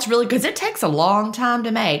 Oh, that's really, because it takes a long time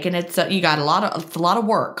to make, and it's you got a lot of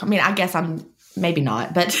work. I mean, I guess I'm maybe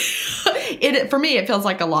not, but for me, it feels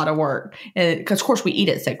like a lot of work because, of course, we eat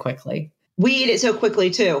it so quickly. We eat it so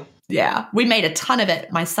quickly too. Yeah, we made a ton of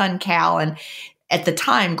it. My son Cal and at the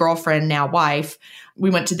time girlfriend, now wife. We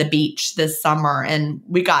went to the beach this summer and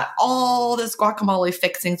we got all this guacamole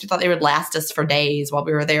fixings. We thought they would last us for days while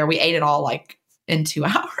we were there. We ate it all in 2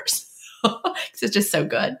 hours. It's just so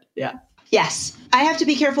good. Yeah. Yes. I have to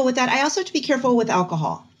be careful with that. I also have to be careful with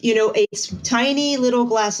alcohol. A tiny little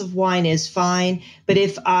glass of wine is fine. But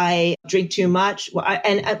if I drink too much,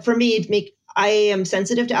 for me, I am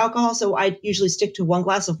sensitive to alcohol. So I usually stick to one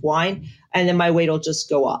glass of wine and then my weight will just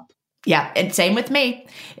go up. Yeah, and same with me.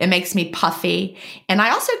 It makes me puffy. And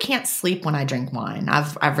I also can't sleep when I drink wine.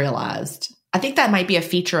 I've realized. I think that might be a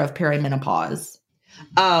feature of perimenopause.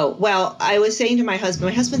 Oh, well, I was saying to my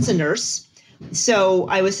husband's a nurse. So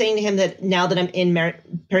I was saying to him that now that I'm in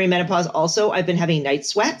perimenopause also, I've been having night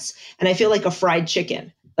sweats and I feel like a fried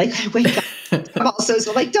chicken. Like I wake up, I'm also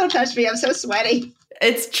so like, don't touch me. I'm so sweaty.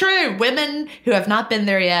 It's true. Women who have not been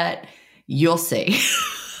there yet, you'll see.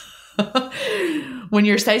 When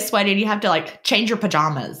you're so sweaty, you have to like change your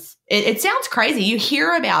pajamas. It sounds crazy. You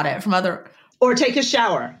hear about it from other... Or take a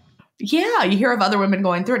shower. Yeah, you hear of other women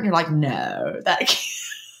going through it and you're like, no, that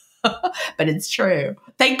can't. But it's true.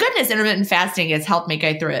 Thank goodness intermittent fasting has helped me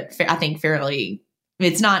go through it, I think, fairly.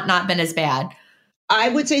 It's not been as bad. I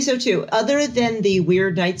would say so too. Other than the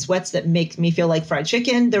weird night sweats that make me feel like fried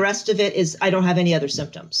chicken, the rest of it is I don't have any other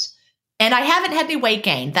symptoms. And I haven't had any weight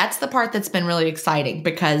gain. That's the part that's been really exciting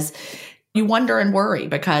because you wonder and worry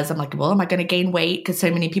because I'm like, well, am I going to gain weight? Because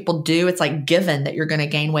so many people do. It's like given that you're going to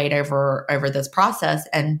gain weight over this process.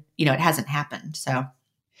 And, it hasn't happened. So.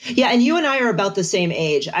 Yeah. And you and I are about the same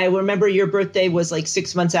age. I remember your birthday was like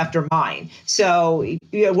 6 months after mine. So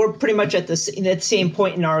we're pretty much at the same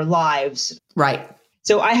point in our lives. Right.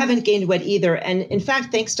 So I haven't gained weight either. And in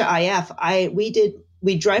fact, thanks to IF,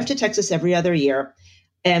 we drive to Texas every other year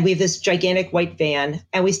and we have this gigantic white van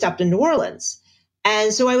and we stopped in New Orleans.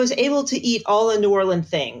 And so I was able to eat all the New Orleans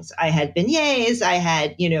things. I had beignets, I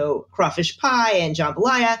had, crawfish pie and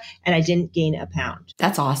jambalaya, and I didn't gain a pound.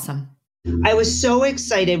 That's awesome. I was so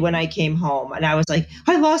excited when I came home and I was like,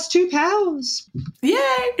 I lost 2 pounds. Yay.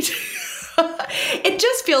 It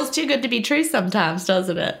just feels too good to be true sometimes,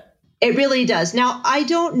 doesn't it? It really does. Now, I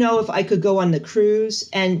don't know if I could go on the cruise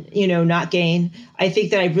and, not gain. I think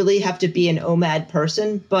that I really have to be an OMAD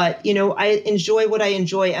person, but, I enjoy what I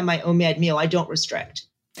enjoy at my OMAD meal. I don't restrict.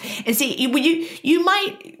 And see, you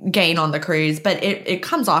might gain on the cruise, but it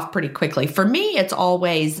comes off pretty quickly. For me, it's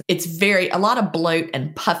a lot of bloat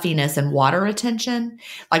and puffiness and water retention.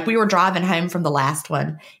 Like we were driving home from the last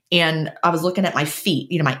one and I was looking at my feet,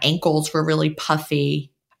 my ankles were really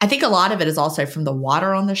puffy. I think a lot of it is also from the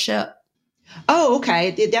water on the ship. Oh,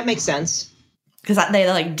 okay. That makes sense. Because they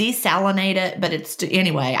like desalinate it, but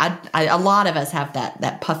anyway, a lot of us have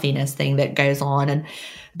that puffiness thing that goes on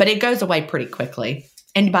but it goes away pretty quickly.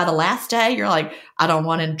 And by the last day, you're like, I don't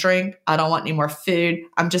want to drink. I don't want any more food.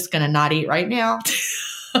 I'm just going to not eat right now.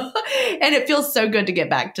 And it feels so good to get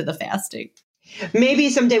back to the fasting. Maybe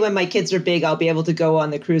someday when my kids are big, I'll be able to go on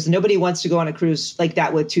the cruise. Nobody wants to go on a cruise like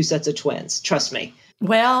that with 2 sets of twins. Trust me.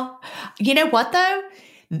 Well, you know what though?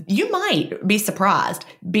 You might be surprised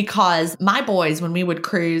because my boys, when we would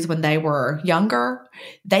cruise when they were younger,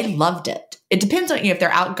 they loved it. It depends on if they're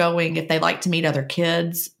outgoing, if they like to meet other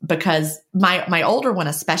kids, because my older one,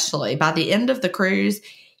 especially by the end of the cruise,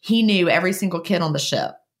 he knew every single kid on the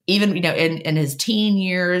ship. Even, in his teen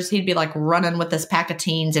years, he'd be like running with this pack of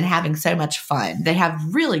teens and having so much fun. They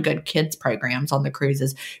have really good kids programs on the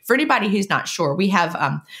cruises. For anybody who's not sure, we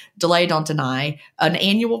have Delay Don't Deny, an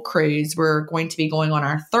annual cruise. We're going to be going on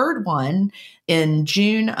our 3rd one in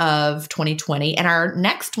June of 2020. And our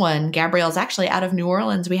next one, Gabrielle's actually out of New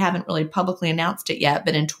Orleans. We haven't really publicly announced it yet,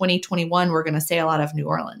 but in 2021, we're going to sail out of New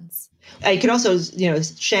Orleans. I could also,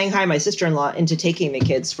 Shanghai my sister-in-law into taking the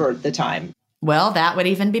kids for the time. Well, that would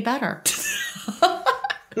even be better.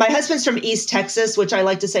 My husband's from East Texas, which I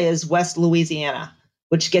like to say is West Louisiana,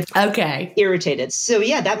 which gets irritated. So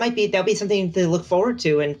yeah, that'll be something to look forward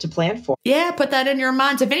to and to plan for. Yeah, put that in your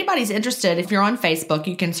minds. If anybody's interested, if you're on Facebook,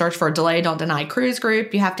 you can search for Delay Don't Deny Cruise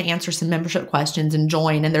Group. You have to answer some membership questions and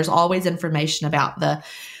join. And there's always information about the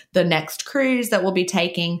next cruise that we'll be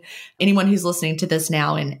taking. Anyone who's listening to this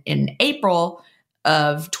now in April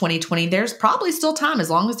of 2020, there's probably still time. As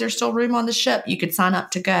long as there's still room on the ship, you could sign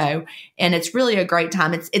up to go. And it's really a great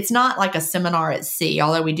time. It's not like a seminar at sea,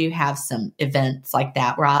 although we do have some events like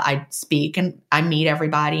that where I speak and I meet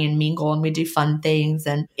everybody and mingle and we do fun things.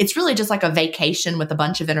 And it's really just like a vacation with a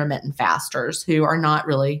bunch of intermittent fasters who are not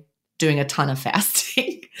really doing a ton of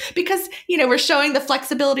fasting because, we're showing the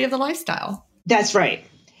flexibility of the lifestyle. That's right.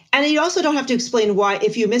 And you also don't have to explain why,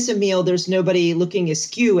 if you miss a meal, there's nobody looking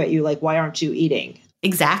askew at you, like, why aren't you eating?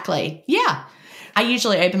 Exactly. Yeah. I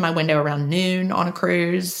usually open my window around noon on a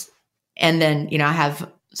cruise. And then, I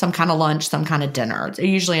have some kind of lunch, some kind of dinner. It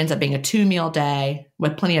usually ends up being a 2-meal day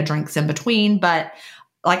with plenty of drinks in between. But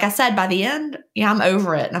like I said, by the end, I'm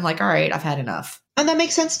over it. And I'm like, all right, I've had enough. And that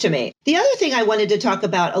makes sense to me. The other thing I wanted to talk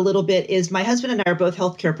about a little bit is my husband and I are both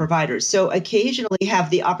healthcare providers. So occasionally have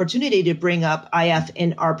the opportunity to bring up IF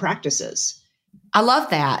in our practices. I love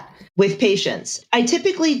that. With patients. I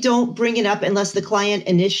typically don't bring it up unless the client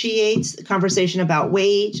initiates the conversation about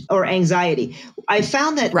weight or anxiety. I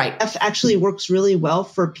found that F actually works really well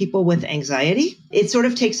for people with anxiety. It sort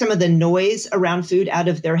of takes some of the noise around food out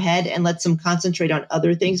of their head and lets them concentrate on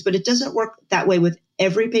other things, but it doesn't work that way with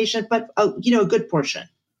every patient, but a good portion.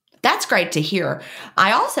 That's great to hear.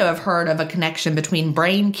 I also have heard of a connection between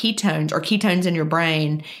brain ketones or ketones in your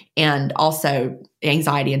brain and also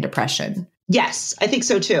anxiety and depression. Yes, I think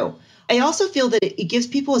so too. I also feel that it gives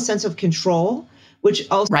people a sense of control, which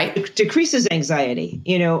also decreases anxiety.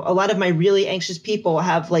 A lot of my really anxious people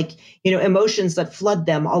have emotions that flood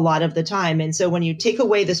them a lot of the time. And so when you take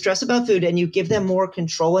away the stress about food and you give them more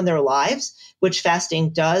control in their lives, which fasting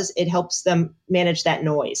does, it helps them manage that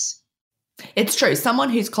noise. It's true. Someone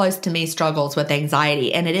who's close to me struggles with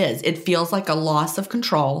anxiety, and it feels like a loss of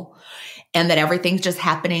control. And that everything's just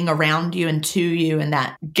happening around you and to you, and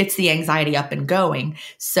that gets the anxiety up and going.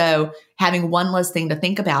 So having one less thing to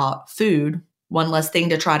think about, food, one less thing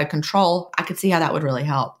to try to control, I could see how that would really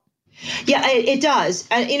help. Yeah, it does.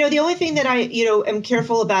 And, the only thing that I, am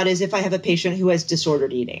careful about is if I have a patient who has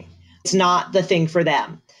disordered eating. It's not the thing for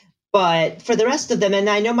them. But for the rest of them, and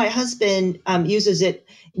I know my husband uses it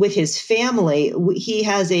with his family. He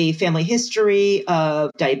has a family history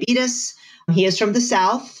of diabetes. He is from the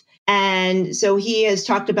South. And so he has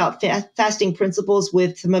talked about fasting principles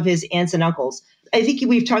with some of his aunts and uncles. I think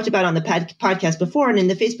we've talked about on the podcast before and in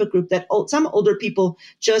the Facebook group that some older people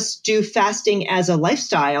just do fasting as a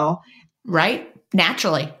lifestyle. Right.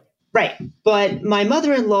 Naturally. Right. But my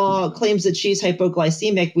mother-in-law claims that she's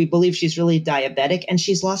hypoglycemic. We believe she's really diabetic and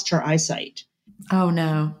she's lost her eyesight. Oh,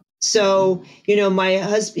 no. So, my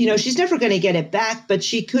husband, she's never going to get it back, but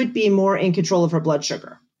she could be more in control of her blood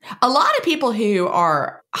sugar. A lot of people who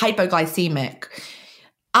are hypoglycemic,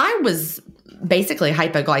 I was basically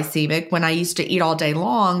hypoglycemic when I used to eat all day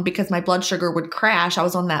long because my blood sugar would crash. I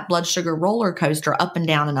was on that blood sugar roller coaster up and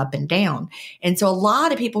down and up and down. And so a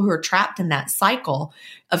lot of people who are trapped in that cycle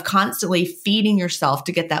of constantly feeding yourself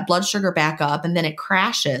to get that blood sugar back up and then it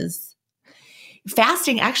crashes,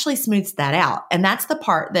 fasting actually smooths that out. And that's the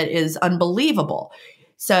part that is unbelievable.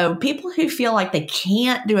 So people who feel like they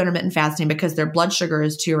can't do intermittent fasting because their blood sugar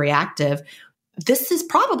is too reactive, this is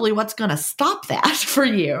probably what's going to stop that for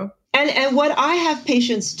you. And what I have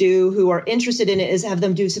patients do who are interested in it is have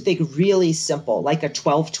them do something really simple, like a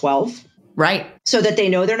 12-12. Right. So that they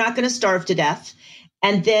know they're not going to starve to death.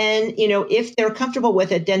 And then, if they're comfortable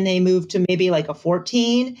with it, then they move to maybe like a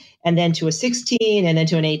 14 and then to a 16 and then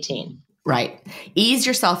to an 18. Right. Ease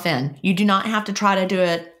yourself in. You do not have to try to do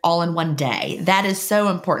it all in one day. That is so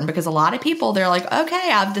important because a lot of people, they're like,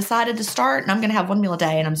 okay, I've decided to start and I'm going to have one meal a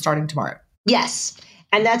day and I'm starting tomorrow. Yes.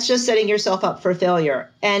 And that's just setting yourself up for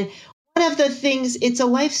failure. And one of the things, it's a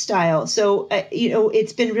lifestyle. So,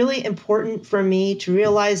 it's been really important for me to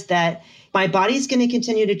realize that my body's going to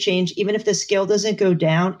continue to change, even if the scale doesn't go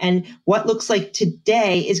down. And what looks like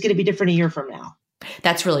today is going to be different a year from now.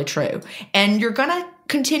 That's really true. And you're going to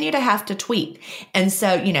continue to have to tweak. And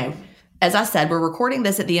so, as I said, we're recording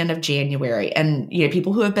this at the end of January. And,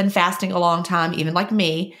 people who have been fasting a long time, even like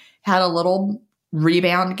me, had a little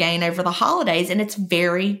rebound gain over the holidays. And it's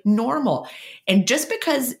very normal. And just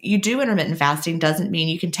because you do intermittent fasting doesn't mean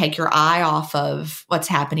you can take your eye off of what's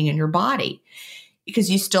happening in your body.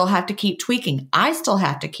 Because you still have to keep tweaking. I still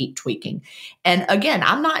have to keep tweaking. And again,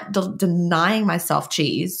 I'm not denying myself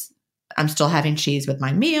cheese. I'm still having cheese with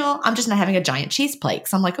my meal. I'm just not having a giant cheese plate.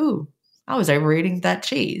 So I'm like, ooh, I was overeating that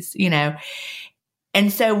cheese,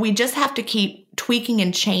 And so we just have to keep tweaking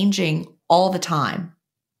and changing all the time,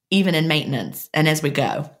 even in maintenance and as we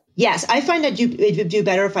go. Yes, I find that it would do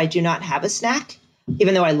better if I do not have a snack,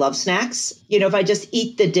 even though I love snacks. If I just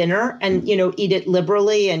eat the dinner and, eat it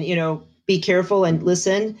liberally and, be careful and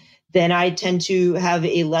listen, then I tend to have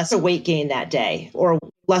a lesser weight gain that day or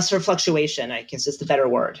lesser fluctuation, I guess is the better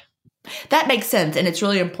word. That makes sense. And it's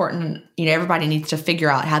really important. Everybody needs to figure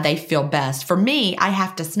out how they feel best. For me, I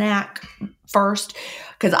have to snack first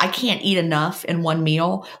because I can't eat enough in one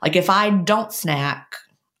meal. Like if I don't snack,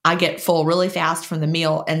 I get full really fast from the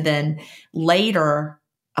meal. And then later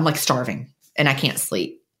I'm like starving and I can't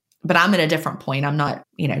sleep, but I'm at a different point. I'm not,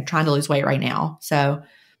 trying to lose weight right now. So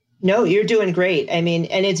no, you're doing great. I mean,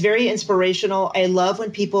 and it's very inspirational. I love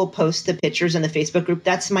when people post the pictures in the Facebook group.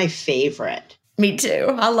 That's my favorite. Me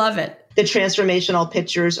too. I love it. The transformational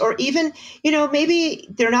pictures, or even, maybe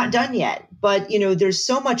they're not done yet, but, there's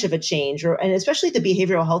so much of a change and especially the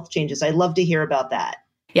behavioral health changes. I love to hear about that.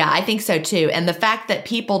 Yeah, I think so too. And the fact that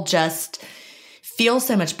people just feel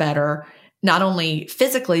so much better not only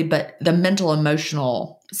physically, but the mental,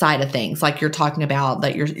 emotional side of things, like you're talking about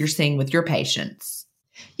that you're seeing with your patients.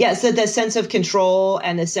 Yeah, so the sense of control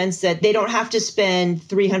and the sense that they don't have to spend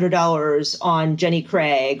 $300 on Jenny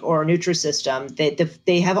Craig or Nutrisystem.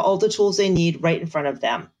 They have all the tools they need right in front of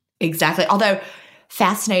them. Exactly. Although,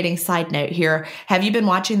 fascinating side note here, have you been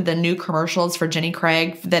watching the new commercials for Jenny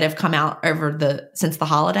Craig that have come out since the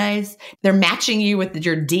holidays? They're matching you with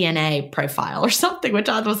your DNA profile or something, which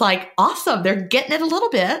I was like, awesome. They're getting it a little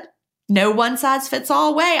bit. No one size fits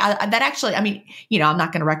all way. I'm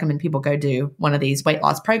not going to recommend people go do one of these weight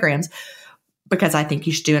loss programs because I think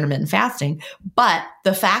you should do intermittent fasting. But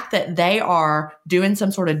the fact that they are doing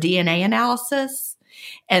some sort of DNA analysis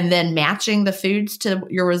and then matching the foods to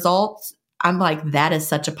your results, I'm like, that is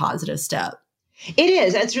such a positive step. It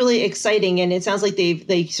is. That's really exciting. And it sounds like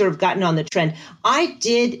they sort of gotten on the trend. I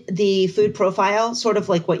did the food profile, sort of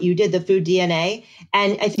like what you did, the food DNA.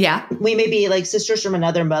 And I think we may be like sisters from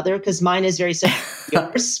another mother because mine is very similar to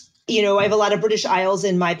yours. I have a lot of British Isles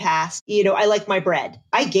in my past. I like my bread.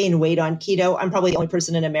 I gain weight on keto. I'm probably the only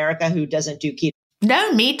person in America who doesn't do keto.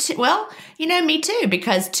 No, me too. Well, me too,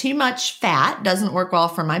 because too much fat doesn't work well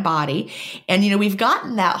for my body. And, we've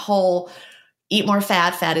gotten that whole eat more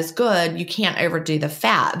fat, fat is good. You can't overdo the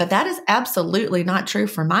fat, but that is absolutely not true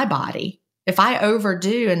for my body. If I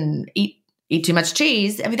overdo and eat too much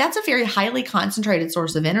cheese, that's a very highly concentrated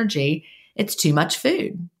source of energy. It's too much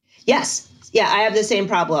food. Yes. Yeah, I have the same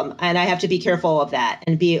problem and I have to be careful of that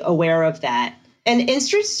and be aware of that. And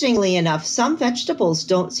interestingly enough, some vegetables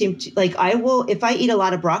don't seem to if I eat a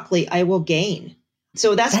lot of broccoli, I will gain.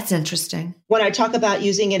 So that's interesting. When I talk about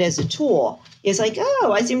using it as a tool, it's like,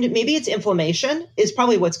 maybe it's inflammation is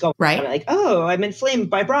probably what's going on. I'm like, I'm inflamed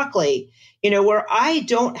by broccoli, where I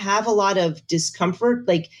don't have a lot of discomfort.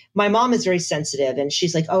 Like my mom is very sensitive and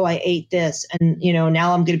she's like, I ate this. And,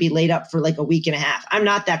 now I'm going to be laid up for like a week and a half. I'm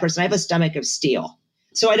not that person. I have a stomach of steel.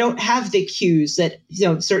 So I don't have the cues that,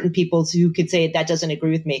 certain people who could say that doesn't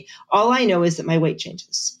agree with me. All I know is that my weight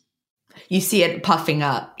changes. You see it puffing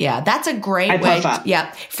up. Yeah, that's a great way. Puff up.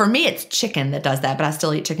 Yeah. For me, it's chicken that does that, but I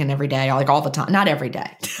still eat chicken every day, like all the time. Not every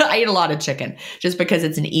day. I eat a lot of chicken just because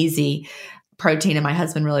it's an easy protein and my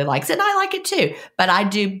husband really likes it and I like it too. But I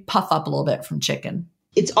do puff up a little bit from chicken.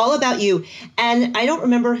 It's all about you. And I don't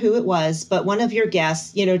remember who it was, but one of your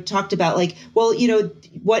guests, talked about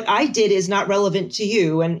what I did is not relevant to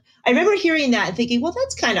you. And I remember hearing that and thinking, well,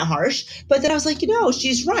 that's kind of harsh. But then I was like,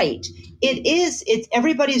 she's right. It's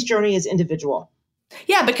everybody's journey is individual.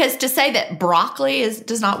 Yeah, because to say that broccoli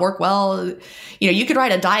does not work well, you could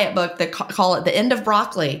write a diet book that call it The End of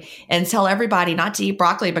Broccoli and tell everybody not to eat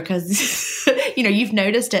broccoli because, you've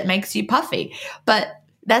noticed it makes you puffy. But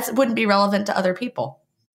that wouldn't be relevant to other people.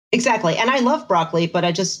 Exactly. And I love broccoli, but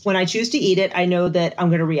when I choose to eat it, I know that I'm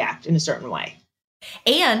going to react in a certain way.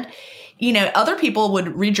 And, other people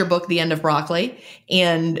would read your book, The End of Broccoli,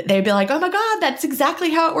 and they'd be like, oh my God, that's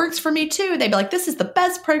exactly how it works for me too. They'd be like, this is the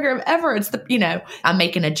best program ever. It's I'm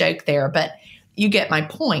making a joke there, but you get my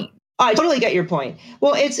point. I totally get your point.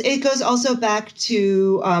 Well, it goes also back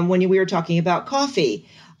to when we were talking about coffee.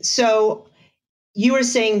 So you were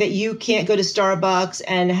saying that you can't go to Starbucks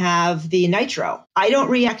and have the nitro. I don't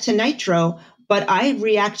react to nitro, but I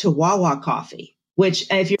react to Wawa coffee, which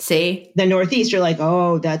if you're the Northeast, you're like,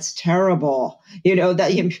 oh, that's terrible.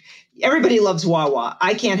 Everybody loves Wawa.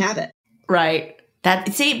 I can't have it. Right.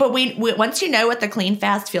 But we once you know what the clean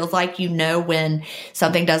fast feels like, when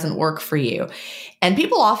something doesn't work for you. And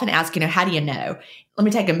people often ask, how do you know? Let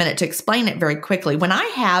me take a minute to explain it very quickly. When I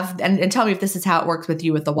have, and tell me if this is how it works with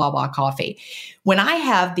you with the Wawa coffee. When I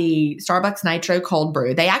have the Starbucks Nitro Cold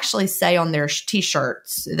Brew, they actually say on their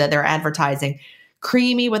t-shirts that they're advertising,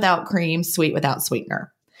 creamy without cream, sweet without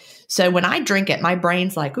sweetener. So when I drink it, my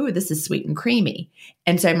brain's like, ooh, this is sweet and creamy.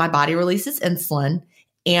 And so my body releases insulin.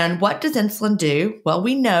 And what does insulin do? Well,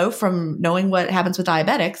 we know from knowing what happens with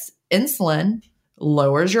diabetics, insulin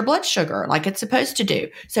lowers your blood sugar like it's supposed to do.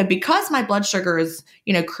 So because my blood sugar is,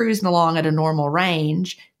 cruising along at a normal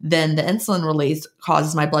range, then the insulin release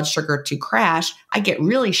causes my blood sugar to crash. I get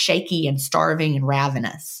really shaky and starving and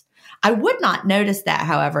ravenous. I would not notice that,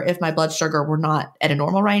 however, if my blood sugar were not at a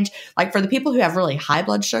normal range. Like for the people who have really high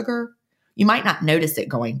blood sugar, you might not notice it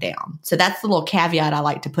going down. So that's the little caveat I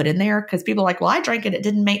like to put in there because people are like, well, I drank it. It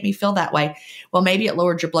didn't make me feel that way. Well, maybe it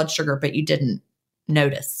lowered your blood sugar, but you didn't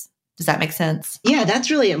notice. Does that make sense? Yeah, that's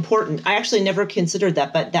really important. I actually never considered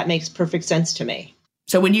that, but that makes perfect sense to me.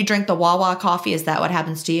 So when you drink the Wawa coffee, is that what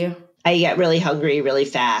happens to you? I get really hungry really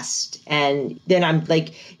fast. And then I'm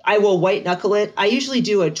like, I will white knuckle it. I usually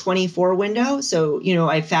do a 24 window. So,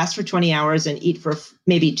 I fast for 20 hours and eat for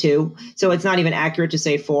maybe 2. So it's not even accurate to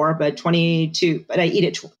say 4, but 22, but I eat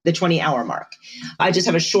at the 20-hour mark. I just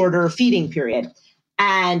have a shorter feeding period.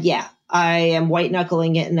 And yeah, I am white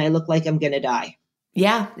knuckling it and I look like I'm going to die.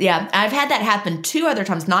 Yeah. Yeah. I've had that happen 2 other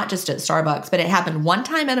times, not just at Starbucks, but it happened one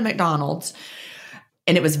time at a McDonald's.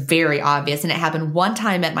 And it was very obvious. And it happened one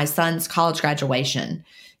time at my son's college graduation.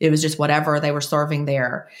 It was just whatever they were serving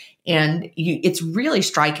there. And it's really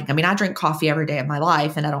striking. I mean, I drink coffee every day of my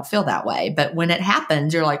life and I don't feel that way. But when it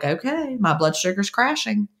happens, you're like, okay, my blood sugar's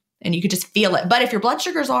crashing. And you could just feel it. But if your blood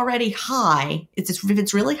sugar is already high, if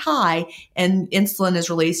it's really high and insulin is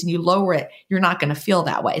released and you lower it, you're not going to feel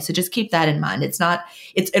that way. So just keep that in mind. That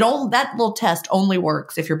little test only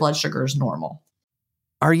works if your blood sugar is normal.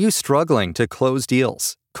 Are you struggling to close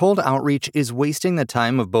deals? Cold outreach is wasting the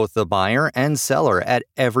time of both the buyer and seller at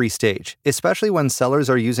every stage, especially when sellers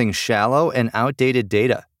are using shallow and outdated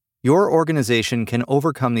data. Your organization can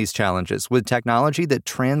overcome these challenges with technology that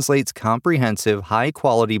translates comprehensive,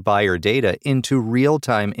 high-quality buyer data into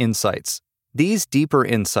real-time insights. These deeper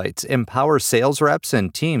insights empower sales reps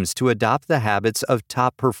and teams to adopt the habits of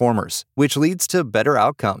top performers, which leads to better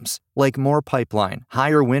outcomes, like more pipeline,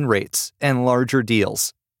 higher win rates, and larger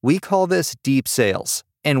deals. We call this deep sales,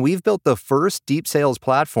 and we've built the first deep sales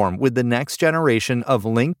platform with the next generation of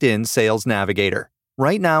LinkedIn Sales Navigator.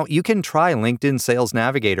 Right now, you can try LinkedIn Sales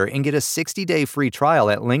Navigator and get a 60-day free trial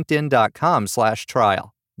at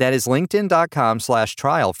linkedin.com/trial. That is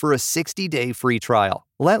linkedin.com/trial for a 60-day free trial.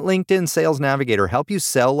 Let LinkedIn Sales Navigator help you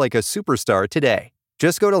sell like a superstar today.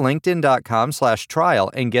 Just go to linkedin.com/trial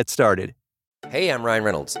and get started. Hey, I'm Ryan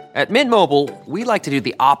Reynolds. At Mint Mobile, we like to do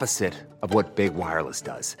the opposite of what Big Wireless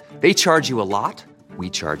does. They charge you a lot, we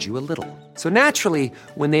charge you a little. So naturally,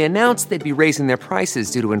 when they announced they'd be raising their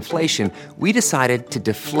prices due to inflation, we decided to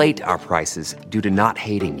deflate our prices due to not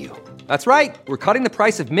hating you. That's right. We're cutting the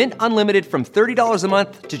price of Mint Unlimited from $30 a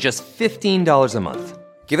month to just $15 a month.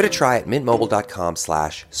 Give it a try at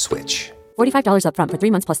mintmobile.com/switch. $45 up front for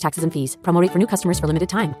 3 months plus taxes and fees. Promo rate for new customers for limited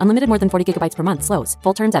time. Unlimited more than 40 gigabytes per month slows.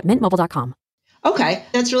 Full terms at mintmobile.com. Okay,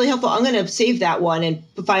 that's really helpful. I'm going to save that one and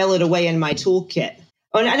file it away in my toolkit.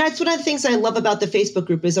 And that's one of the things I love about the Facebook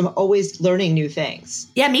group is I'm always learning new things.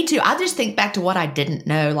 Yeah, me too. I just think back to what I didn't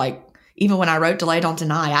know. Like even when I wrote Delay Don't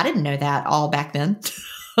Deny, I didn't know that all back then.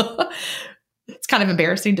 It's kind of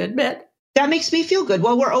embarrassing to admit. That makes me feel good.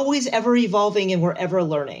 Well, we're always ever evolving and we're ever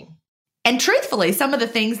learning. And truthfully, some of the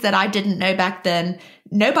things that I didn't know back then,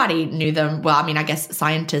 nobody knew them. Well, I mean, I guess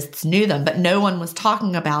scientists knew them, but no one was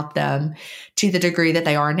talking about them to the degree that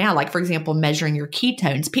they are now. Like, for example, measuring your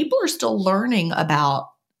ketones. People are still learning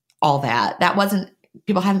about all that.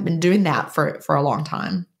 People haven't been doing that for a long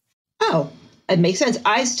time. Oh, it makes sense.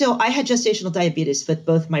 I had gestational diabetes with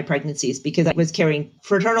both my pregnancies because I was carrying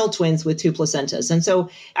fraternal twins with 2 placentas. And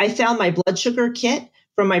so I found my blood sugar kit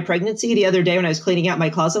from my pregnancy the other day when I was cleaning out my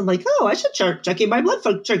closet. I'm like, oh, I should start checking my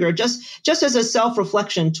blood sugar just as a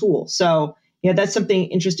self-reflection tool. So, that's something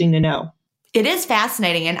interesting to know. It is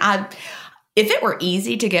fascinating. And if it were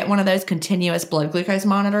easy to get one of those continuous blood glucose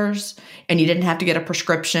monitors and you didn't have to get a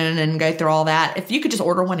prescription and go through all that, if you could just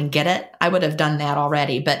order one and get it, I would have done that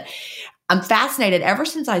already. But I'm fascinated ever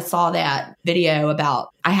since I saw that video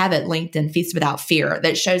I have it linked in Feast Without Fear,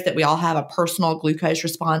 that shows that we all have a personal glucose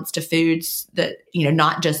response to foods that,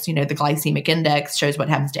 not just, the glycemic index shows what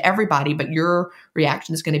happens to everybody, but your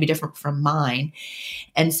reaction is going to be different from mine.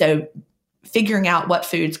 And so figuring out what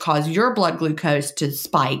foods cause your blood glucose to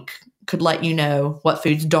spike could let you know what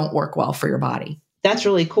foods don't work well for your body. That's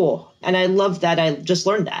really cool. And I love that I just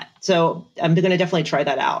learned that. So I'm going to definitely try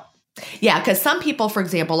that out. Yeah, because some people, for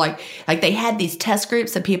example, like they had these test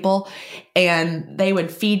groups of people and they would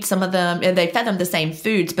feed some of them and they fed them the same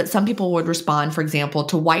foods, but some people would respond, for example,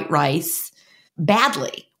 to white rice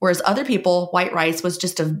badly, whereas other people, white rice was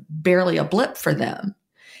just barely a blip for them.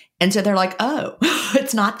 And so they're like, oh,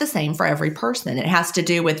 it's not the same for every person. It has to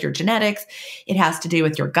do with your genetics. It has to do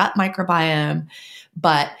with your gut microbiome.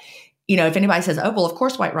 But if anybody says, oh, well, of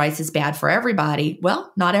course, white rice is bad for everybody.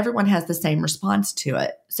 Well, not everyone has the same response to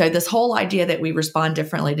it. So this whole idea that we respond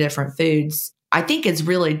differently to different foods, I think is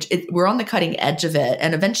really, we're on the cutting edge of it.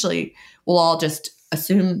 And eventually we'll all just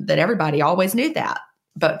assume that everybody always knew that.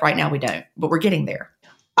 But right now we don't, but we're getting there.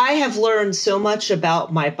 I have learned so much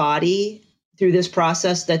about my body through this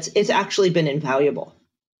process it's actually been invaluable.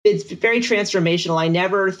 It's very transformational. I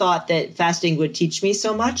never thought that fasting would teach me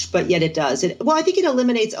so much, but yet it does. I think it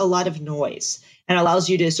eliminates a lot of noise and allows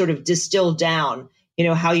you to sort of distill down,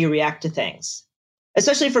 how you react to things.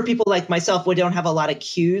 especially for people like myself who don't have a lot of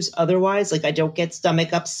cues otherwise. Like I don't get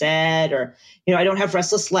stomach upset or, I don't have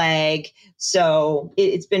restless leg. So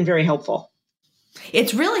it's been very helpful.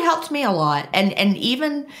 It's really helped me a lot. And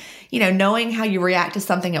even, knowing how you react to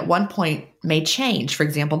something at one point may change. For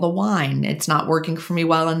example, the wine, it's not working for me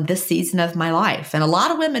well in this season of my life. And a lot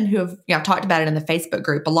of women who have, I've talked about it in the Facebook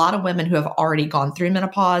group, a lot of women who have already gone through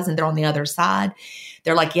menopause and they're on the other side,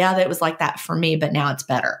 they're like, yeah, that was like that for me, but now it's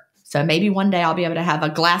better. So maybe one day I'll be able to have a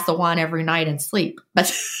glass of wine every night and sleep, but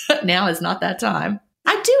now is not that time.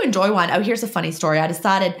 I do enjoy wine. Oh, here's a funny story. I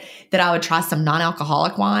decided that I would try some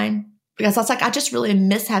non-alcoholic wine because I was like, I just really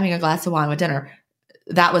miss having a glass of wine with dinner.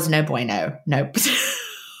 That was no bueno. Nope.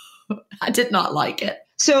 I did not like it.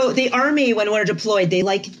 So the Army, when we're deployed, they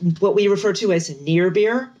like what we refer to as near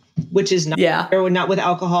beer, which is not with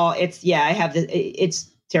alcohol. It's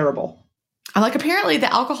terrible. I'm like, apparently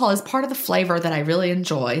the alcohol is part of the flavor that I really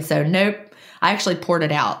enjoy. So nope, I actually poured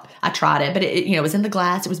it out. I tried it, but it was in the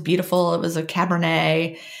glass. It was beautiful. It was a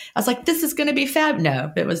Cabernet. I was like, this is going to be fab.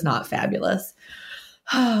 No, it was not fabulous.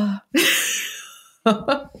 Oh,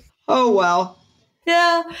 well.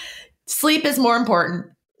 Yeah. Sleep is more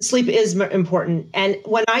important. Sleep is important. And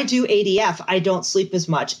when I do ADF, I don't sleep as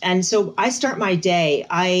much. And so I start my day,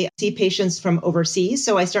 I see patients from overseas.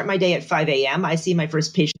 So I start my day at 5 a.m. I see my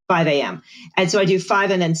first patient at 5 a.m. And so I do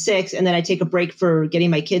 5 and then 6, and then I take a break for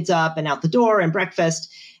getting my kids up and out the door and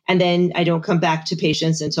breakfast. And then I don't come back to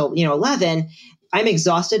patients until, 11. I'm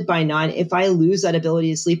exhausted by 9. If I lose that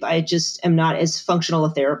ability to sleep, I just am not as functional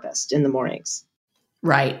a therapist in the mornings.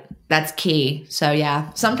 Right. That's key. So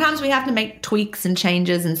yeah, sometimes we have to make tweaks and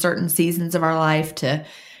changes in certain seasons of our life to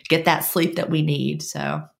get that sleep that we need.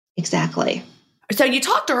 So exactly. So you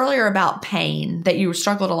talked earlier about pain, that you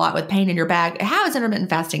struggled a lot with pain in your back. How has intermittent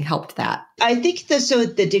fasting helped that? I think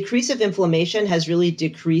the decrease of inflammation has really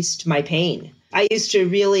decreased my pain. I used to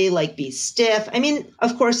really be stiff. I mean,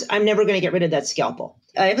 of course, I'm never going to get rid of that scalpel.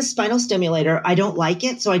 I have a spinal stimulator. I don't like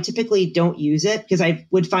it, so I typically don't use it because I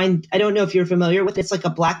would find, I don't know if you're familiar with it. It's like a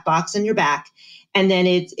black box in your back, and then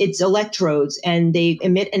it's electrodes, and they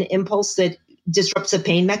emit an impulse that disrupts the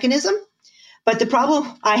pain mechanism. But the problem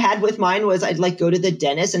I had with mine was I'd go to the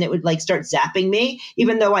dentist and it would start zapping me,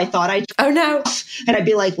 even though I thought oh no. And I'd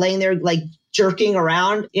be laying there jerking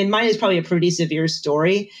around. And mine is probably a pretty severe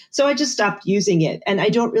story. So I just stopped using it, and I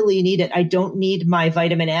don't really need it. I don't need my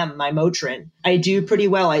vitamin M, my Motrin. I do pretty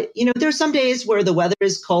well. There's some days where the weather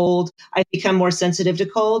is cold. I become more sensitive to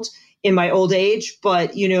cold in my old age,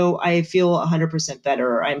 but I feel 100%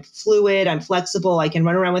 better. I'm fluid. I'm flexible. I can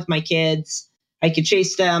run around with my kids. I can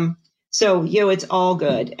chase them. So, it's all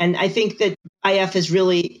good. And I think that IF is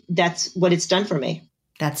really, that's what it's done for me.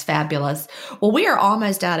 That's fabulous. Well, we are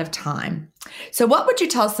almost out of time. So what would you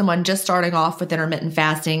tell someone just starting off with intermittent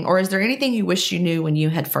fasting, or is there anything you wish you knew when you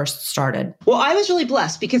had first started? Well, I was really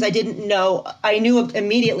blessed because I knew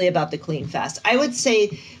immediately about the clean fast. I would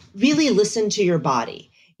say really listen to your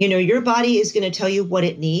body. Your body is going to tell you what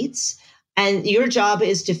it needs, and your job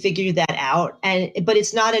is to figure that out. But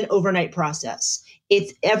it's not an overnight process.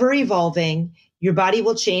 It's ever evolving. Your body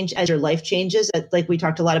will change as your life changes. Like we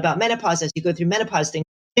talked a lot about menopause. As you go through menopause, things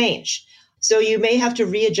change. So you may have to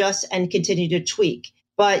readjust and continue to tweak.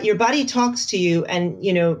 But your body talks to you, and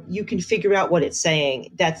you can figure out what it's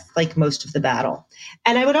saying. That's most of the battle.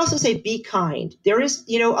 And I would also say be kind. There is,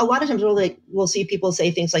 a lot of times we'll see people say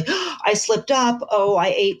things like, oh, I slipped up. Oh,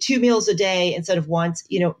 I ate 2 meals a day instead of once.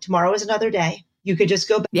 Tomorrow is another day. You could just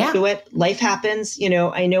go back to it. Life happens.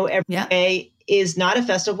 I know every day is not a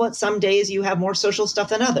festival. Some days you have more social stuff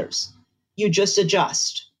than others. You just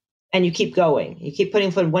adjust and you keep going. You keep putting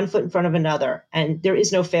one foot in front of another, and there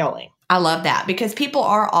is no failing. I love that because people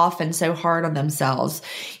are often so hard on themselves.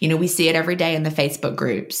 We see it every day in the Facebook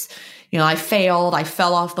groups. I failed, I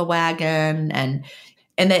fell off the wagon, and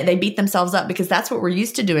they beat themselves up because that's what we're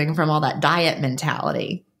used to doing from all that diet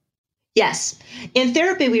mentality. Yes. In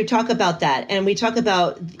therapy, we talk about that, and we talk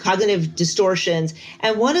about cognitive distortions.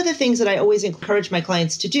 And one of the things that I always encourage my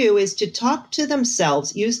clients to do is to talk to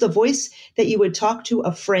themselves, use the voice that you would talk to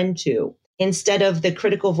a friend to instead of the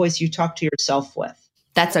critical voice you talk to yourself with.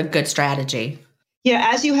 That's a good strategy.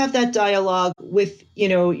 Yeah. As you have that dialogue with,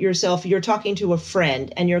 yourself, you're talking to a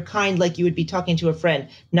friend, and you're kind like you would be talking to a friend,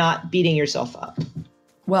 not beating yourself up.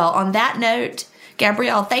 Well, on that note,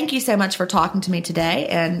 Gabrielle, thank you so much for talking to me today,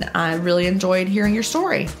 and I really enjoyed hearing your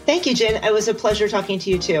story. Thank you, Jen. It was a pleasure talking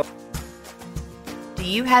to you too. Do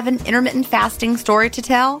you have an intermittent fasting story to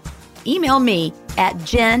tell? Email me at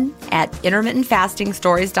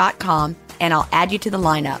jen@intermittentfastingstories.com, and I'll add you to the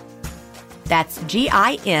lineup. That's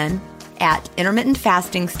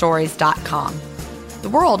GIN@intermittentfastingstories.com. The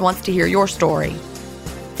world wants to hear your story.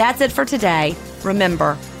 That's it for today.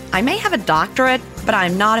 Remember, I may have a doctorate, but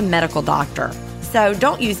I'm not a medical doctor. So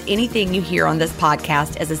don't use anything you hear on this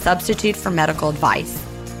podcast as a substitute for medical advice.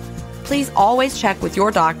 Please always check with your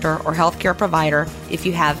doctor or healthcare provider if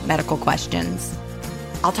you have medical questions.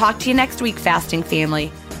 I'll talk to you next week, Fasting Family,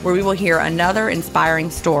 where we will hear another inspiring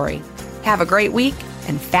story. Have a great week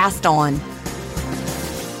and fast on.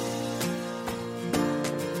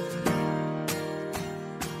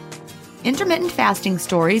 Intermittent Fasting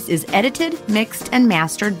Stories is edited, mixed, and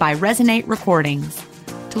mastered by Resonate Recordings.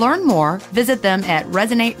 To learn more, visit them at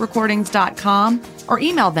resonaterecordings.com or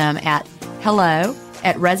email them at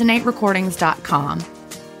hello@resonaterecordings.com.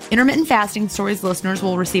 Intermittent Fasting Stories listeners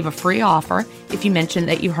will receive a free offer if you mention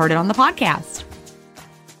that you heard it on the podcast.